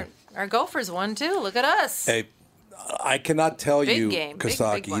 So. And our Gophers won, too. Look at us. Hey, I cannot tell Big you, game.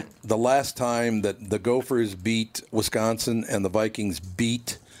 Kostaki, Big one. the last time that the Gophers beat Wisconsin and the Vikings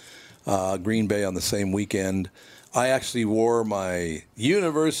beat Green Bay on the same weekend, I actually wore my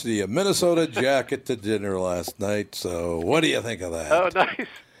University of Minnesota jacket to dinner last night. So what do you think of that? Oh, nice.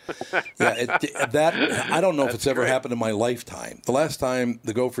 I don't know if it's ever great. happened in my lifetime. The last time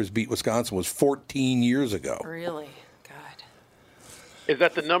the Gophers beat Wisconsin was 14 years ago. Really? God. Is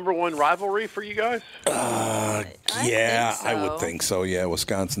that the number one rivalry for you guys? I would think so. Yeah,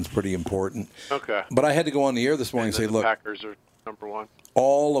 Wisconsin's pretty important. Okay. But I had to go on the air this morning and say, the look, Packers are number one.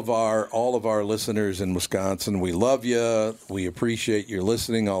 all of our listeners in Wisconsin, we love you. We appreciate your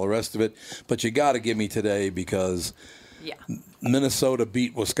listening, all the rest of it. But you got to give me today because Minnesota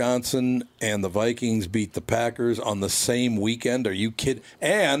beat Wisconsin and the Vikings beat the Packers on the same weekend. Are you kidding?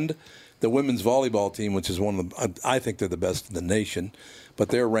 And the women's volleyball team, which is one of the, I think they're the best in the nation, but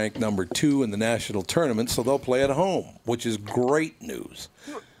they're ranked number 2 in the national tournament, so they'll play at home, which is great news.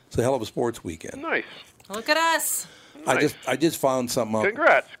 It's a hell of a sports weekend. Nice. Look at us. Nice. I just found something out.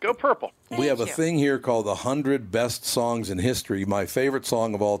 Congrats. Go Purple. We have a you. thing here called the 100 Best Songs in History. My favorite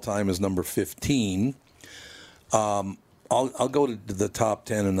song of all time is number 15. I'll go to the top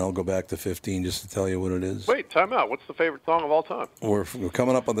 10 and I'll go back to 15 just to tell you what it is. Wait, time out. What's the favorite song of all time? We're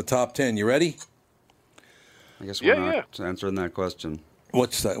coming up on the top 10. You ready? I guess we're not answering that question.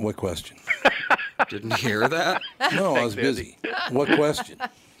 What's that? What question? Didn't hear that? No, I was busy. What question?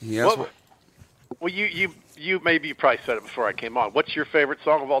 Yes. Well, you maybe you probably said it before I came on. What's your favorite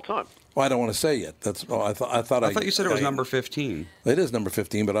song of all time? Well, I don't want to say yet. That's. Oh, I thought you said it was number 15. It is number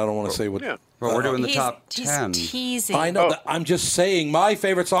 15, but I don't want to say what. Yeah. Well, we're doing the He's- top 10. He's teasing. I know. That, I'm just saying my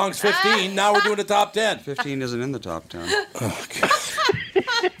favorite song's 15. Now we're doing the top 10. 15 isn't in the top 10. Oh, God.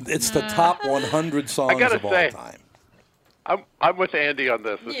 It's the top 100 songs gotta of all say, time. I'm with Andy on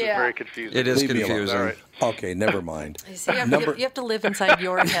this. This is Yeah. very confusing. It is Leave me alone. confusing. All right. Okay, never mind. You see, you Number- have to live inside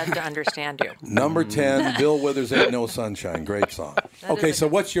your head to understand you. Number 10, Bill Withers' Ain't No Sunshine. Great song. Okay, is a so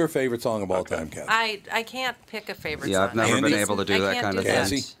good- what's your favorite song of all time, Kathy? I can't pick a favorite Yeah, song. I've never been Andy? able to do I that can't kind do of that.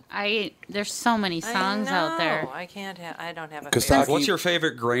 thing. Cassie? There's so many songs out there. I can't. I don't have a Kostaki? favorite. What's your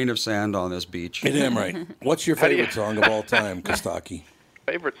favorite grain of sand on this beach? Damn right. What's your How do you- favorite song of all time, Kostaki?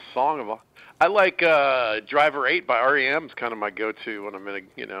 Favorite song of all. I like Driver 8 by REM. It's kind of my go-to when I'm in a,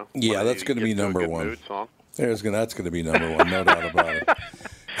 Yeah, when I that's need going to get be into a number good 1. mood song. That's going to be number 1, no doubt about it.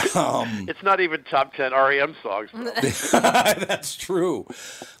 It's not even top 10 REM songs. That's true.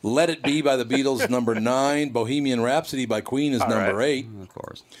 Let It Be by the Beatles, number 9. Bohemian Rhapsody by Queen is number right. 8. Of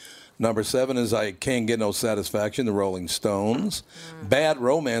course. Number 7 is I Can't Get No Satisfaction, the Rolling Stones. Bad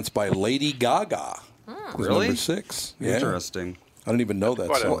Romance by Lady Gaga. Is Really? Number 6. Yeah. Interesting. I don't even know that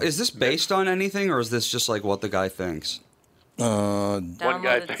quite a- song. Well, is this based on anything, or is this just like what the guy thinks? One guy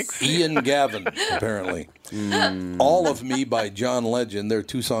Downloaded thinks. Ian Gavin, apparently. All of Me by John Legend. There are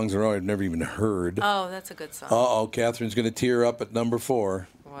 2 songs in a row I've never even heard. Oh, that's a good song. Uh-oh, Catherine's going to tear up at number 4.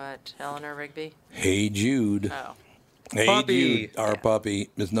 What? Eleanor Rigby? Hey Jude. Oh. Hey Puppy. Jude, our puppy,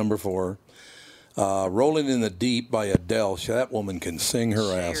 is number 4. Rolling in the Deep by Adele. That woman can sing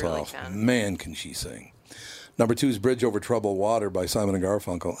her ass really off. can. Man, can she sing. Number 2 is Bridge Over Troubled Water by Simon &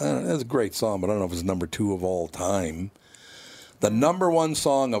 Garfunkel. That's a great song, but I don't know if it's number 2 of all time. The number 1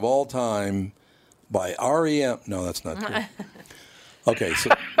 song of all time by REM. No, that's not true. Okay,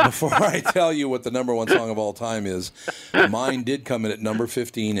 so before I tell you what the number 1 song of all time is, mine did come in at number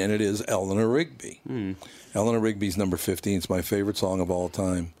 15, and it is Eleanor Rigby. Eleanor Rigby's number 15 is my favorite song of all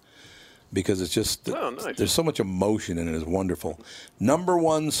time because it's just, nice. there's so much emotion in it. It's wonderful. Number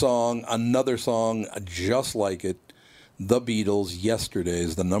 1 song, another song just like it, The Beatles, Yesterday,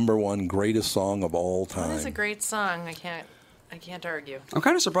 is the number 1 greatest song of all time. That is a great song. I can't argue. I'm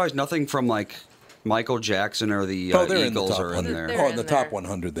kind of surprised nothing from like Michael Jackson or the Oh, they're in the Eagles top are in 100. there. They're Oh, in the in top there.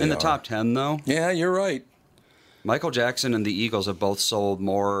 100 they In the are. top 10, though? Yeah, you're right. Michael Jackson and the Eagles have both sold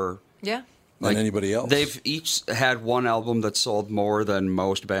more. Yeah. Than anybody else. They've each had one album that sold more than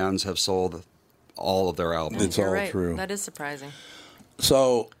most bands have sold all of their albums. It's You're all right. true. That is surprising.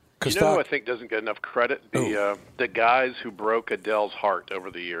 So, You know who I think doesn't get enough credit? The guys who broke Adele's heart over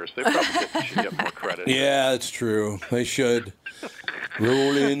the years. They probably should get more credit. Yeah, it's true. They should.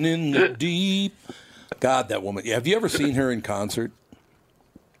 Rolling in the deep. God, that woman. Have you ever seen her in concert?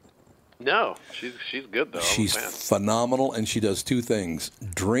 No, she's good though. I'm a She's fan. phenomenal, and she does 2 things: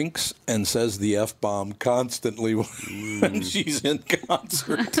 drinks and says the F-bomb constantly when she's in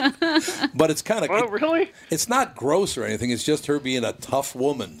concert. But it's kind of really? It's not gross or anything. It's just her being a tough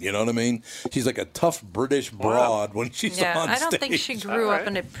woman. You know what I mean? She's like a tough British broad when she's Yeah, on I stage. don't think she grew up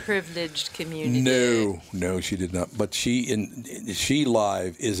in a privileged community. No, she did not. But she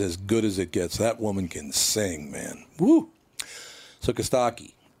live is as good as it gets. That woman can sing, man. Woo. So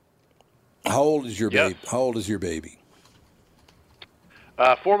Kostaki, how old is your baby? How old is your baby?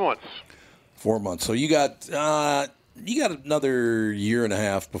 4 months. 4 months. So you got another year and a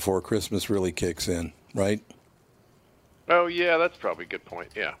half before Christmas really kicks in, right? Oh yeah, that's probably a good point.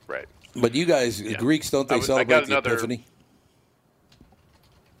 Yeah, right. But you guys, Greeks, don't they I celebrate got the another- Epiphany?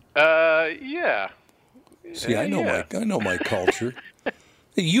 Yeah. See, I know my culture.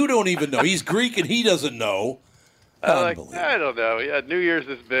 You don't even know. He's Greek and he doesn't know. I don't know. Yeah, New Year's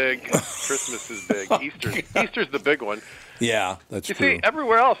is big. Christmas is big. Easter's the big one. Yeah, that's You true. see,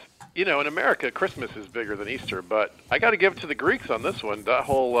 everywhere else, in America, Christmas is bigger than Easter. But I got to give it to the Greeks on this one. That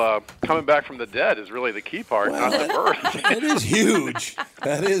whole coming back from the dead is really the key part, not the birth. It is huge.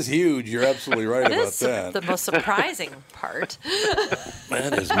 That is huge. You're absolutely right That about is that. the most surprising part.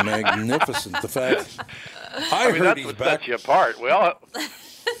 That is magnificent. The fact I mean, that's what sets you apart. We all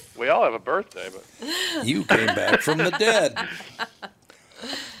have a birthday, but you came back from the dead.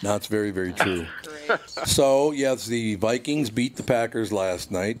 No, it's very, very true. So, yes, the Vikings beat the Packers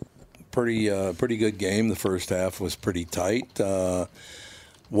last night. Pretty good game. The first half was pretty tight. We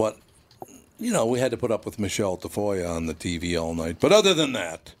had to put up with Michelle Tafoya on the TV all night. But other than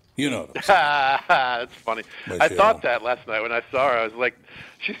that, you know what I'm saying. That's funny. I thought that last night when I saw her. I was like,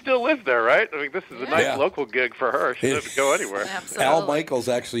 she still lives there, right? I mean, this is a nice local gig for her. She doesn't go anywhere. Absolutely. Al Michaels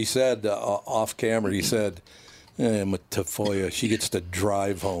actually said off camera, he said, Tafoya, she gets to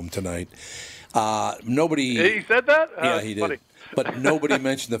drive home tonight. Nobody. He said that? Yeah, he did. Funny. But nobody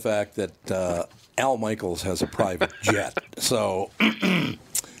mentioned the fact that Al Michaels has a private jet. So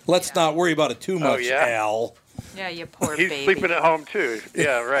let's not worry about it too much, Al. Yeah, you poor He's baby. sleeping at home, too.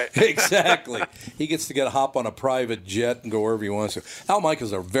 Yeah, right. Exactly. He gets to hop on a private jet and go wherever he wants to. Al Michaels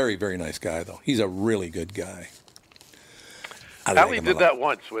is a very, very nice guy, though. He's a really good guy. Allie did that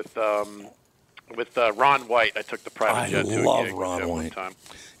once with Ron White. I took the private jet to a love gig Ron one White. time.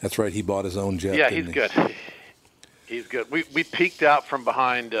 That's right. He bought his own jet. Yeah, he's good. He's good. We peeked out from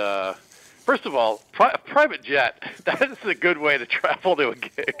behind. First of all, private jet. That is a good way to travel to a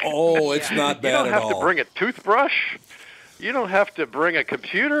gig. Oh, it's not bad at all. You don't have to bring a toothbrush. You don't have to bring a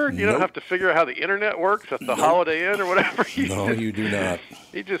computer. You don't have to figure out how the internet works at the Holiday Inn or whatever. You do not.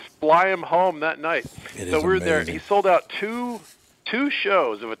 You just fly him home that night. It so is we were there. amazing. He sold out two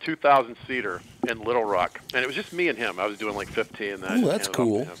shows of a 2,000-seater in Little Rock, and it was just me and him. I was doing like 15. Oh, that's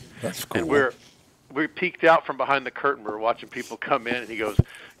cool. That's cool. And we peeked out from behind the curtain. We were watching people come in, and he goes,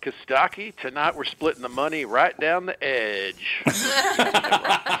 Kostaki, tonight we're splitting the money right down the edge.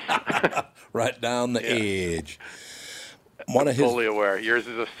 Right down the edge. I'm fully aware. Yours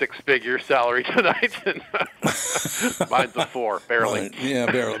is a 6-figure salary tonight, and mine's a 4, barely.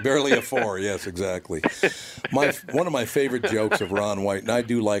 Barely a 4. Yes, exactly. One of my favorite jokes of Ron White, and I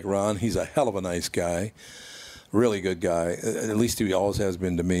do like Ron. He's a hell of a nice guy, really good guy. At least he always has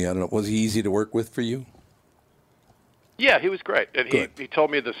been to me. I don't know. Was he easy to work with for you? Yeah, he was great, and he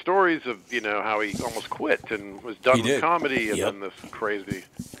told me the stories of how he almost quit and was done with comedy, and then this crazy.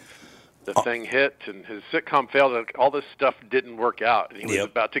 The thing hit, and his sitcom failed, and all this stuff didn't work out, and he was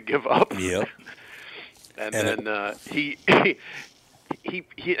about to give up. Yep. and then he in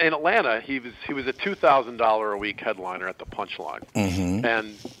Atlanta, he was a $2,000 a week headliner at the Punchline,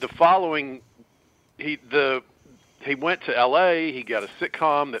 and the following he went to L.A. He got a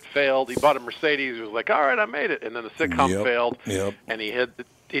sitcom that failed. He bought a Mercedes. He was like, "All right, I made it," and then the sitcom failed. Yep. And he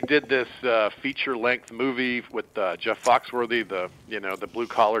did this feature-length movie with Jeff Foxworthy, the blue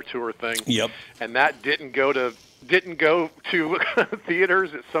collar tour thing. Yep. And that didn't go to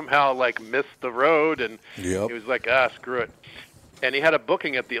theaters. It somehow missed the road, and he was like, screw it. And he had a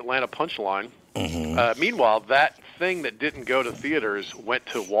booking at the Atlanta Punchline. Meanwhile, that thing that didn't go to theaters went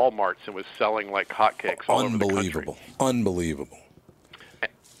to Walmarts and was selling like hotcakes all over the country. Unbelievable.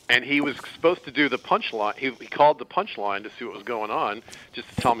 And he was supposed to do the Punchline. He called the Punchline to see what was going on, just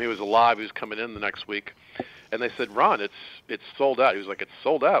to tell him he was alive. He was coming in the next week. And they said, Ron, it's sold out. He was like, it's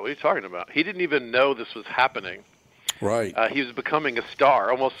sold out? What are you talking about? He didn't even know this was happening. Right. He was becoming a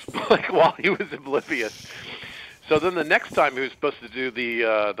star, almost while he was oblivious. So then the next time he was supposed to do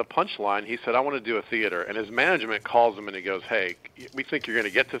the Punchline, he said, I want to do a theater. And his management calls him and he goes, hey, we think you're going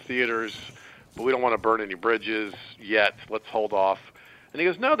to get to theaters, but we don't want to burn any bridges yet. Let's hold off. And he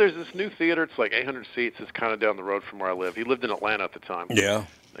goes, no, there's this new theater. It's like 800 seats. It's kind of down the road from where I live. He lived in Atlanta at the time. Yeah.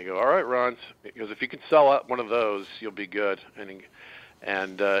 They go, all right, Ron. He goes, if you can sell out one of those, you'll be good.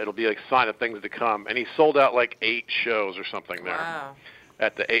 And it'll be like a sign of things to come. And he sold out like 8 shows or something there. Wow.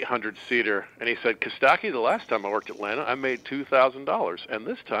 At the 800-seater. And he said, Kostaki, the last time I worked Atlanta, I made $2,000. And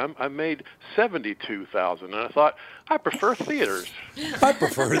this time I made $72,000. And I thought, I prefer theaters.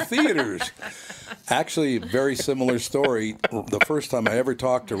 Actually, very similar story. The first time I ever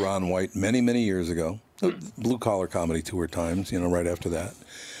talked to Ron White, many, many years ago, blue-collar comedy tour times, right after that.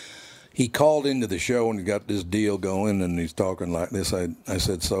 He called into the show and got this deal going, and he's talking like this. I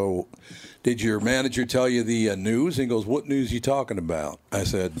said, so did your manager tell you the news? And he goes, what news are you talking about? I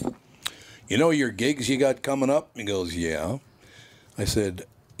said, your gigs you got coming up? He goes, yeah. I said,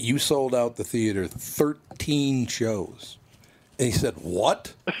 you sold out the theater 13 shows. And he said,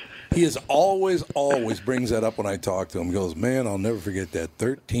 what? He is always brings that up when I talk to him. He goes, man, I'll never forget that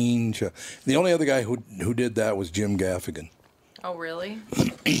 13 shows. The only other guy who did that was Jim Gaffigan. Oh, really?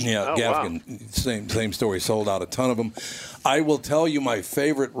 Yeah, Gaffigan, wow. Same story. Sold out a ton of them. I will tell you my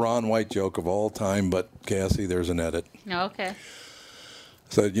favorite Ron White joke of all time, but Cassie, there's an edit. Oh, okay.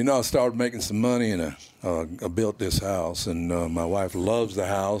 said, I started making some money and I built this house, and my wife loves the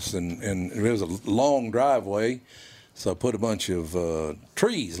house, and it was a long driveway, so I put a bunch of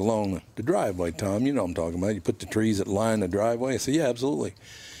trees along the driveway, Tom. You know what I'm talking about. You put the trees that line the driveway. I said, yeah, absolutely.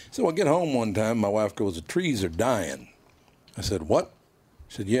 So I get home one time, my wife goes, the trees are dying. I said, what?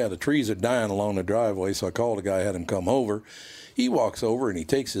 She said, yeah, the trees are dying along the driveway. So I called the guy, had him come over. He walks over and he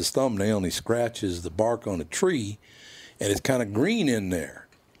takes his thumbnail and he scratches the bark on a tree, and it's kind of green in there.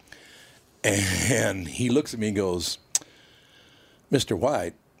 And he looks at me and goes, Mr.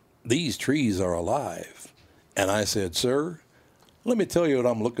 White, these trees are alive. And I said, sir, let me tell you what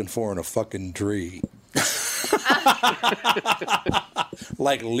I'm looking for in a fucking tree.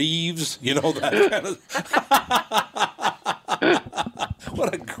 Like leaves, that kind of.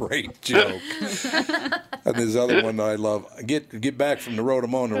 What a great joke. And this other one I love. I get back from the road.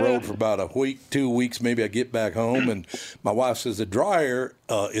 I'm on the road for about a week, 2 weeks, maybe. I get back home, and my wife says, the dryer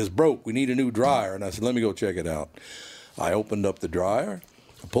is broke. We need a new dryer. And I said, let me go check it out. I opened up the dryer,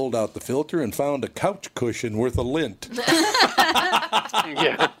 I pulled out the filter, and found a couch cushion worth of lint.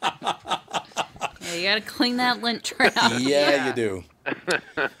 Yeah. Yeah, you got to clean that lint tray out. Yeah, you do.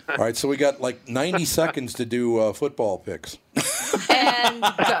 All right, so we got like 90 seconds to do football picks. And go.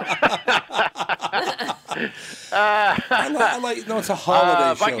 I like, no, it's a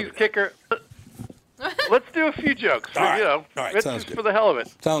holiday show. Vikings kicker. Let's do a few jokes. All right. All right, it's sounds just good. for the hell of it.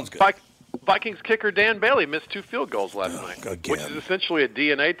 Sounds good. Vikings kicker Dan Bailey missed 2 field goals last night, again. which is essentially a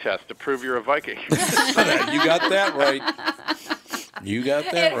DNA test to prove you're a Viking. You got that right. You got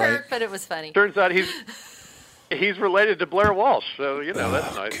that It right. hurt, but it was funny. Turns out he's related to Blair Walsh, so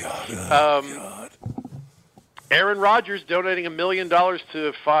that's nice. God. Aaron Rodgers donating $1 million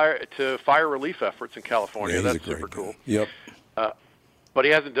to fire relief efforts in California. Yeah, he's That's a great super cool. guy. Yep. But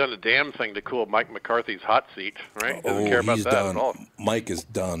he hasn't done a damn thing to cool Mike McCarthy's hot seat, right? Doesn't care about he's that done. at all. Mike is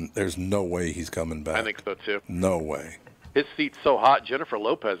done. There's no way he's coming back. I think so too. No way. His seat's so hot, Jennifer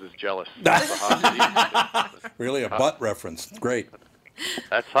Lopez is jealous. That's a hot seat. Really, a butt reference. Great.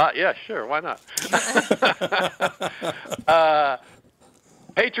 That's hot. Yeah, sure. Why not?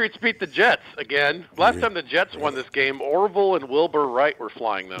 Patriots beat the Jets again. Last time the Jets won this game, Orville and Wilbur Wright were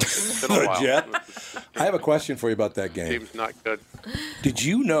flying them. It's been a while. Jet? I have a question for you about that game. Team's not good. Did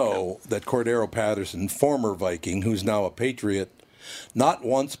you know that Cordero Patterson, former Viking, who's now a Patriot, not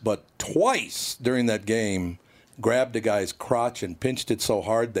once but twice during that game, grabbed a guy's crotch and pinched it so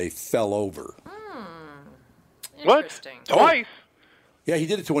hard they fell over? What? Twice? Yeah, he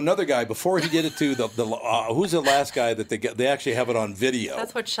did it to another guy before he did it to the who's the last guy that they actually have it on video.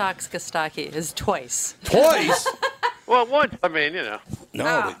 That's what shocks Kostaki is twice. Twice? Well, once, I mean,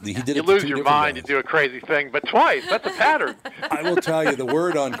 No, he did it you to lose two your different mind, guys. you do a crazy thing, but twice, that's a pattern. I will tell you, the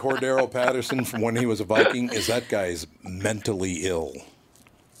word on Cordero Patterson from when he was a Viking is that guy is mentally ill.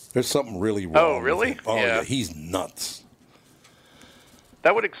 There's something really wrong. Oh, really? With him. Oh, Yeah. yeah, he's nuts.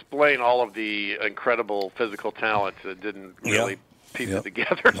 That would explain all of the incredible physical talent that didn't really piece it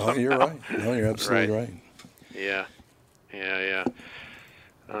together. No, you're right. No, you're absolutely right. Yeah.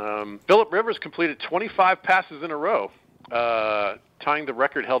 Phillip Rivers completed 25 passes in a row, tying the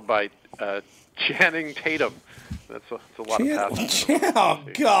record held by Channing Tatum. That's a lot of passes. Oh,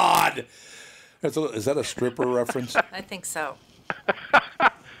 God. Is that a stripper reference? I think so.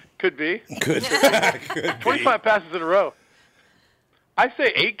 Could be. Could 25 passes in a row. I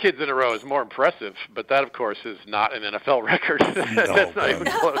say 8 kids in a row is more impressive, but that, of course, is not an NFL record. That's not even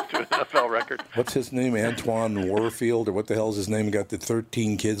close to an NFL record. What's his name? Antoine Warfield, or what the hell is his name? He got the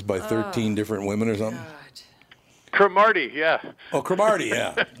 13 kids by 13 different women or something? Cromartie, yeah. Oh, Cromartie,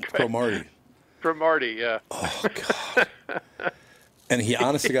 yeah. Cromartie, yeah. Oh, God. And he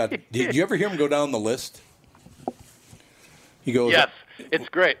honestly got... Did you ever hear him go down the list? He goes... Yes. It's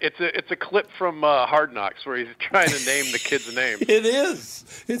great. It's a clip from Hard Knocks where he's trying to name the kids' names. It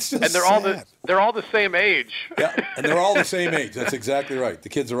is. It's just and they're all the same age. Yeah, and they're all the same age. That's exactly right. The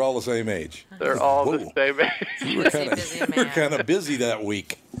kids are all the same age. They're all the same age. You were kind of busy that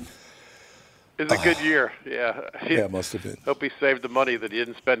week. It's a good year. Yeah. Yeah, it must have been. Hope he saved the money that he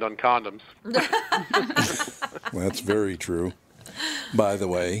didn't spend on condoms. That's very true. By the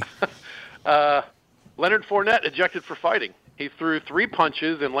way. Leonard Fournette ejected for fighting. He threw 3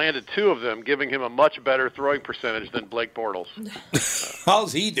 punches and landed 2 of them, giving him a much better throwing percentage than Blake Bortles.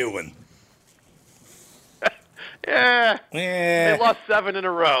 How's he doing? Yeah. They lost 7 in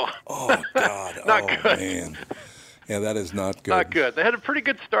a row. Oh, God. Not good. Man. Yeah, that is not good. Not good. They had a pretty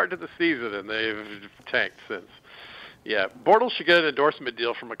good start to the season, and they've tanked since. Yeah, Bortles should get an endorsement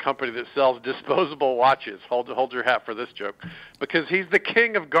deal from a company that sells disposable watches. Hold your hat for this joke, because he's the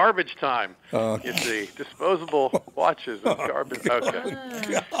king of garbage time. You see, disposable watches and garbage.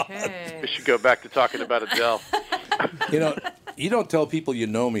 Okay. We should go back to talking about Adele. You don't tell people you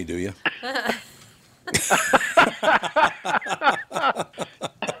know me, do you?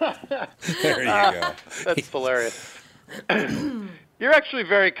 There you go. That's hilarious. You're actually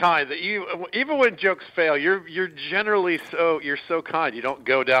very kind. That you, even when jokes fail, you're generally so kind. You don't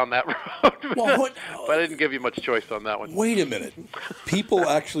go down that road. But I didn't give you much choice on that one. Wait a minute. People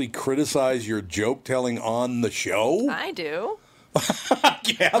actually criticize your joke telling on the show? I do.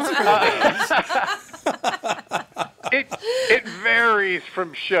 It varies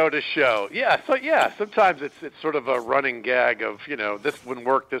from show to show. Sometimes it's sort of a running gag of, this one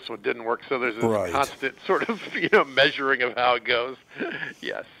worked, this one didn't work, so there's this constant sort of, measuring of how it goes.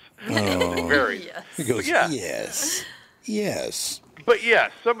 Yes. It varies. Yes. He goes, yes. But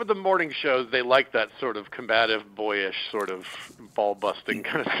some of the morning shows, they like that sort of combative, boyish, sort of ball-busting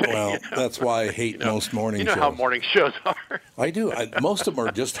kind of thing. Well, that's why I hate most morning shows. You know how morning shows are. I do. Most of them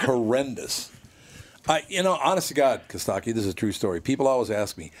are just horrendous. Honest to God, Kostaki, this is a true story. People always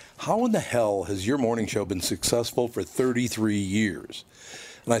ask me, how in the hell has your morning show been successful for 33 years?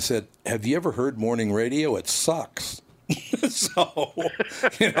 And I said, have you ever heard morning radio? It sucks. So,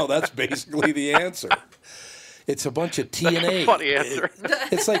 that's basically the answer. It's a bunch of TNA. That's a funny answer.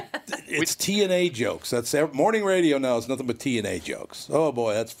 It's TNA jokes. That's morning radio now is nothing but TNA jokes. Oh,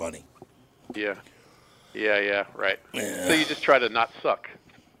 boy, that's funny. Yeah, right. Yeah. So you just try to not suck.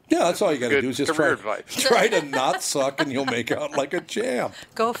 Yeah, that's all you got to do is just try to not suck, and you'll make out like a champ.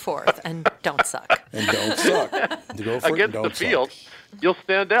 Go forth and don't suck. And don't suck. Go for Against it, the field, you'll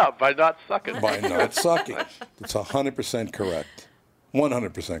stand out by not sucking. By not sucking. It's 100% correct.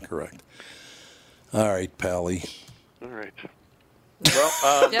 100% correct. All right, Pally. All right.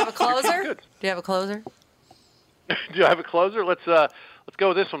 Well, do you have a closer? Do you have a closer? Do I have a closer? Let's go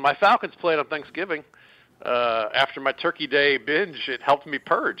with this one. My Falcons played on Thanksgiving. After my Turkey Day binge, it helped me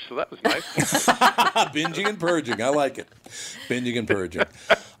purge, so that was nice. Binging and purging. I like it. Binging and purging.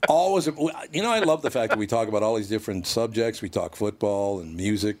 Always, I love the fact that we talk about all these different subjects. We talk football and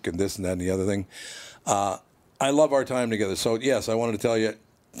music and this and that and the other thing. I love our time together. So, yes, I wanted to tell you,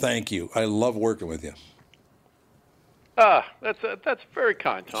 thank you. I love working with you. That's very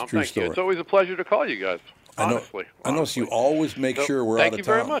kind, Tom. Thank you. It's always a pleasure to call you guys. Honestly. I know you always make sure we're out of town. Thank you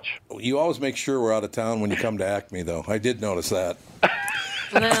very much. You always make sure we're out of town when you come to Acme, though. I did notice that.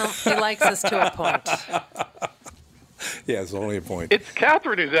 Well, he likes us to a point. Yeah, it's only a point. It's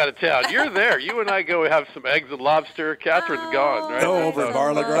Catherine who's out of town. You're there. You and I go have some eggs and lobster. Catherine's gone, right? Oh, over at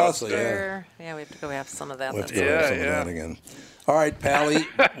Bar La Grassa, yeah. Yeah, we have to go have some of that. We'll have to go have some of that again. All right, Pally.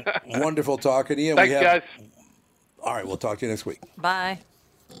 Wonderful talking to you. Thanks, guys. All right, we'll talk to you next week. Bye.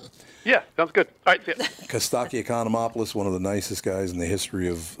 Yeah, sounds good. All right, see ya. Kostaki Economopoulos, one of the nicest guys in the history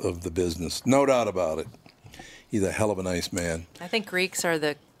of the business. No doubt about it. He's a hell of a nice man. I think Greeks are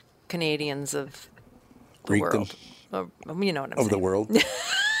the Canadians of the world. You know what I'm saying. Of the world.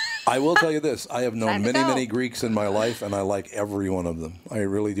 I will tell you this. I have known many Greeks in my life, and I like every one of them. I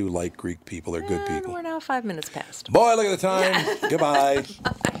really do like Greek people. They're good people. We're now 5 minutes past. Boy, look at the time. Goodbye.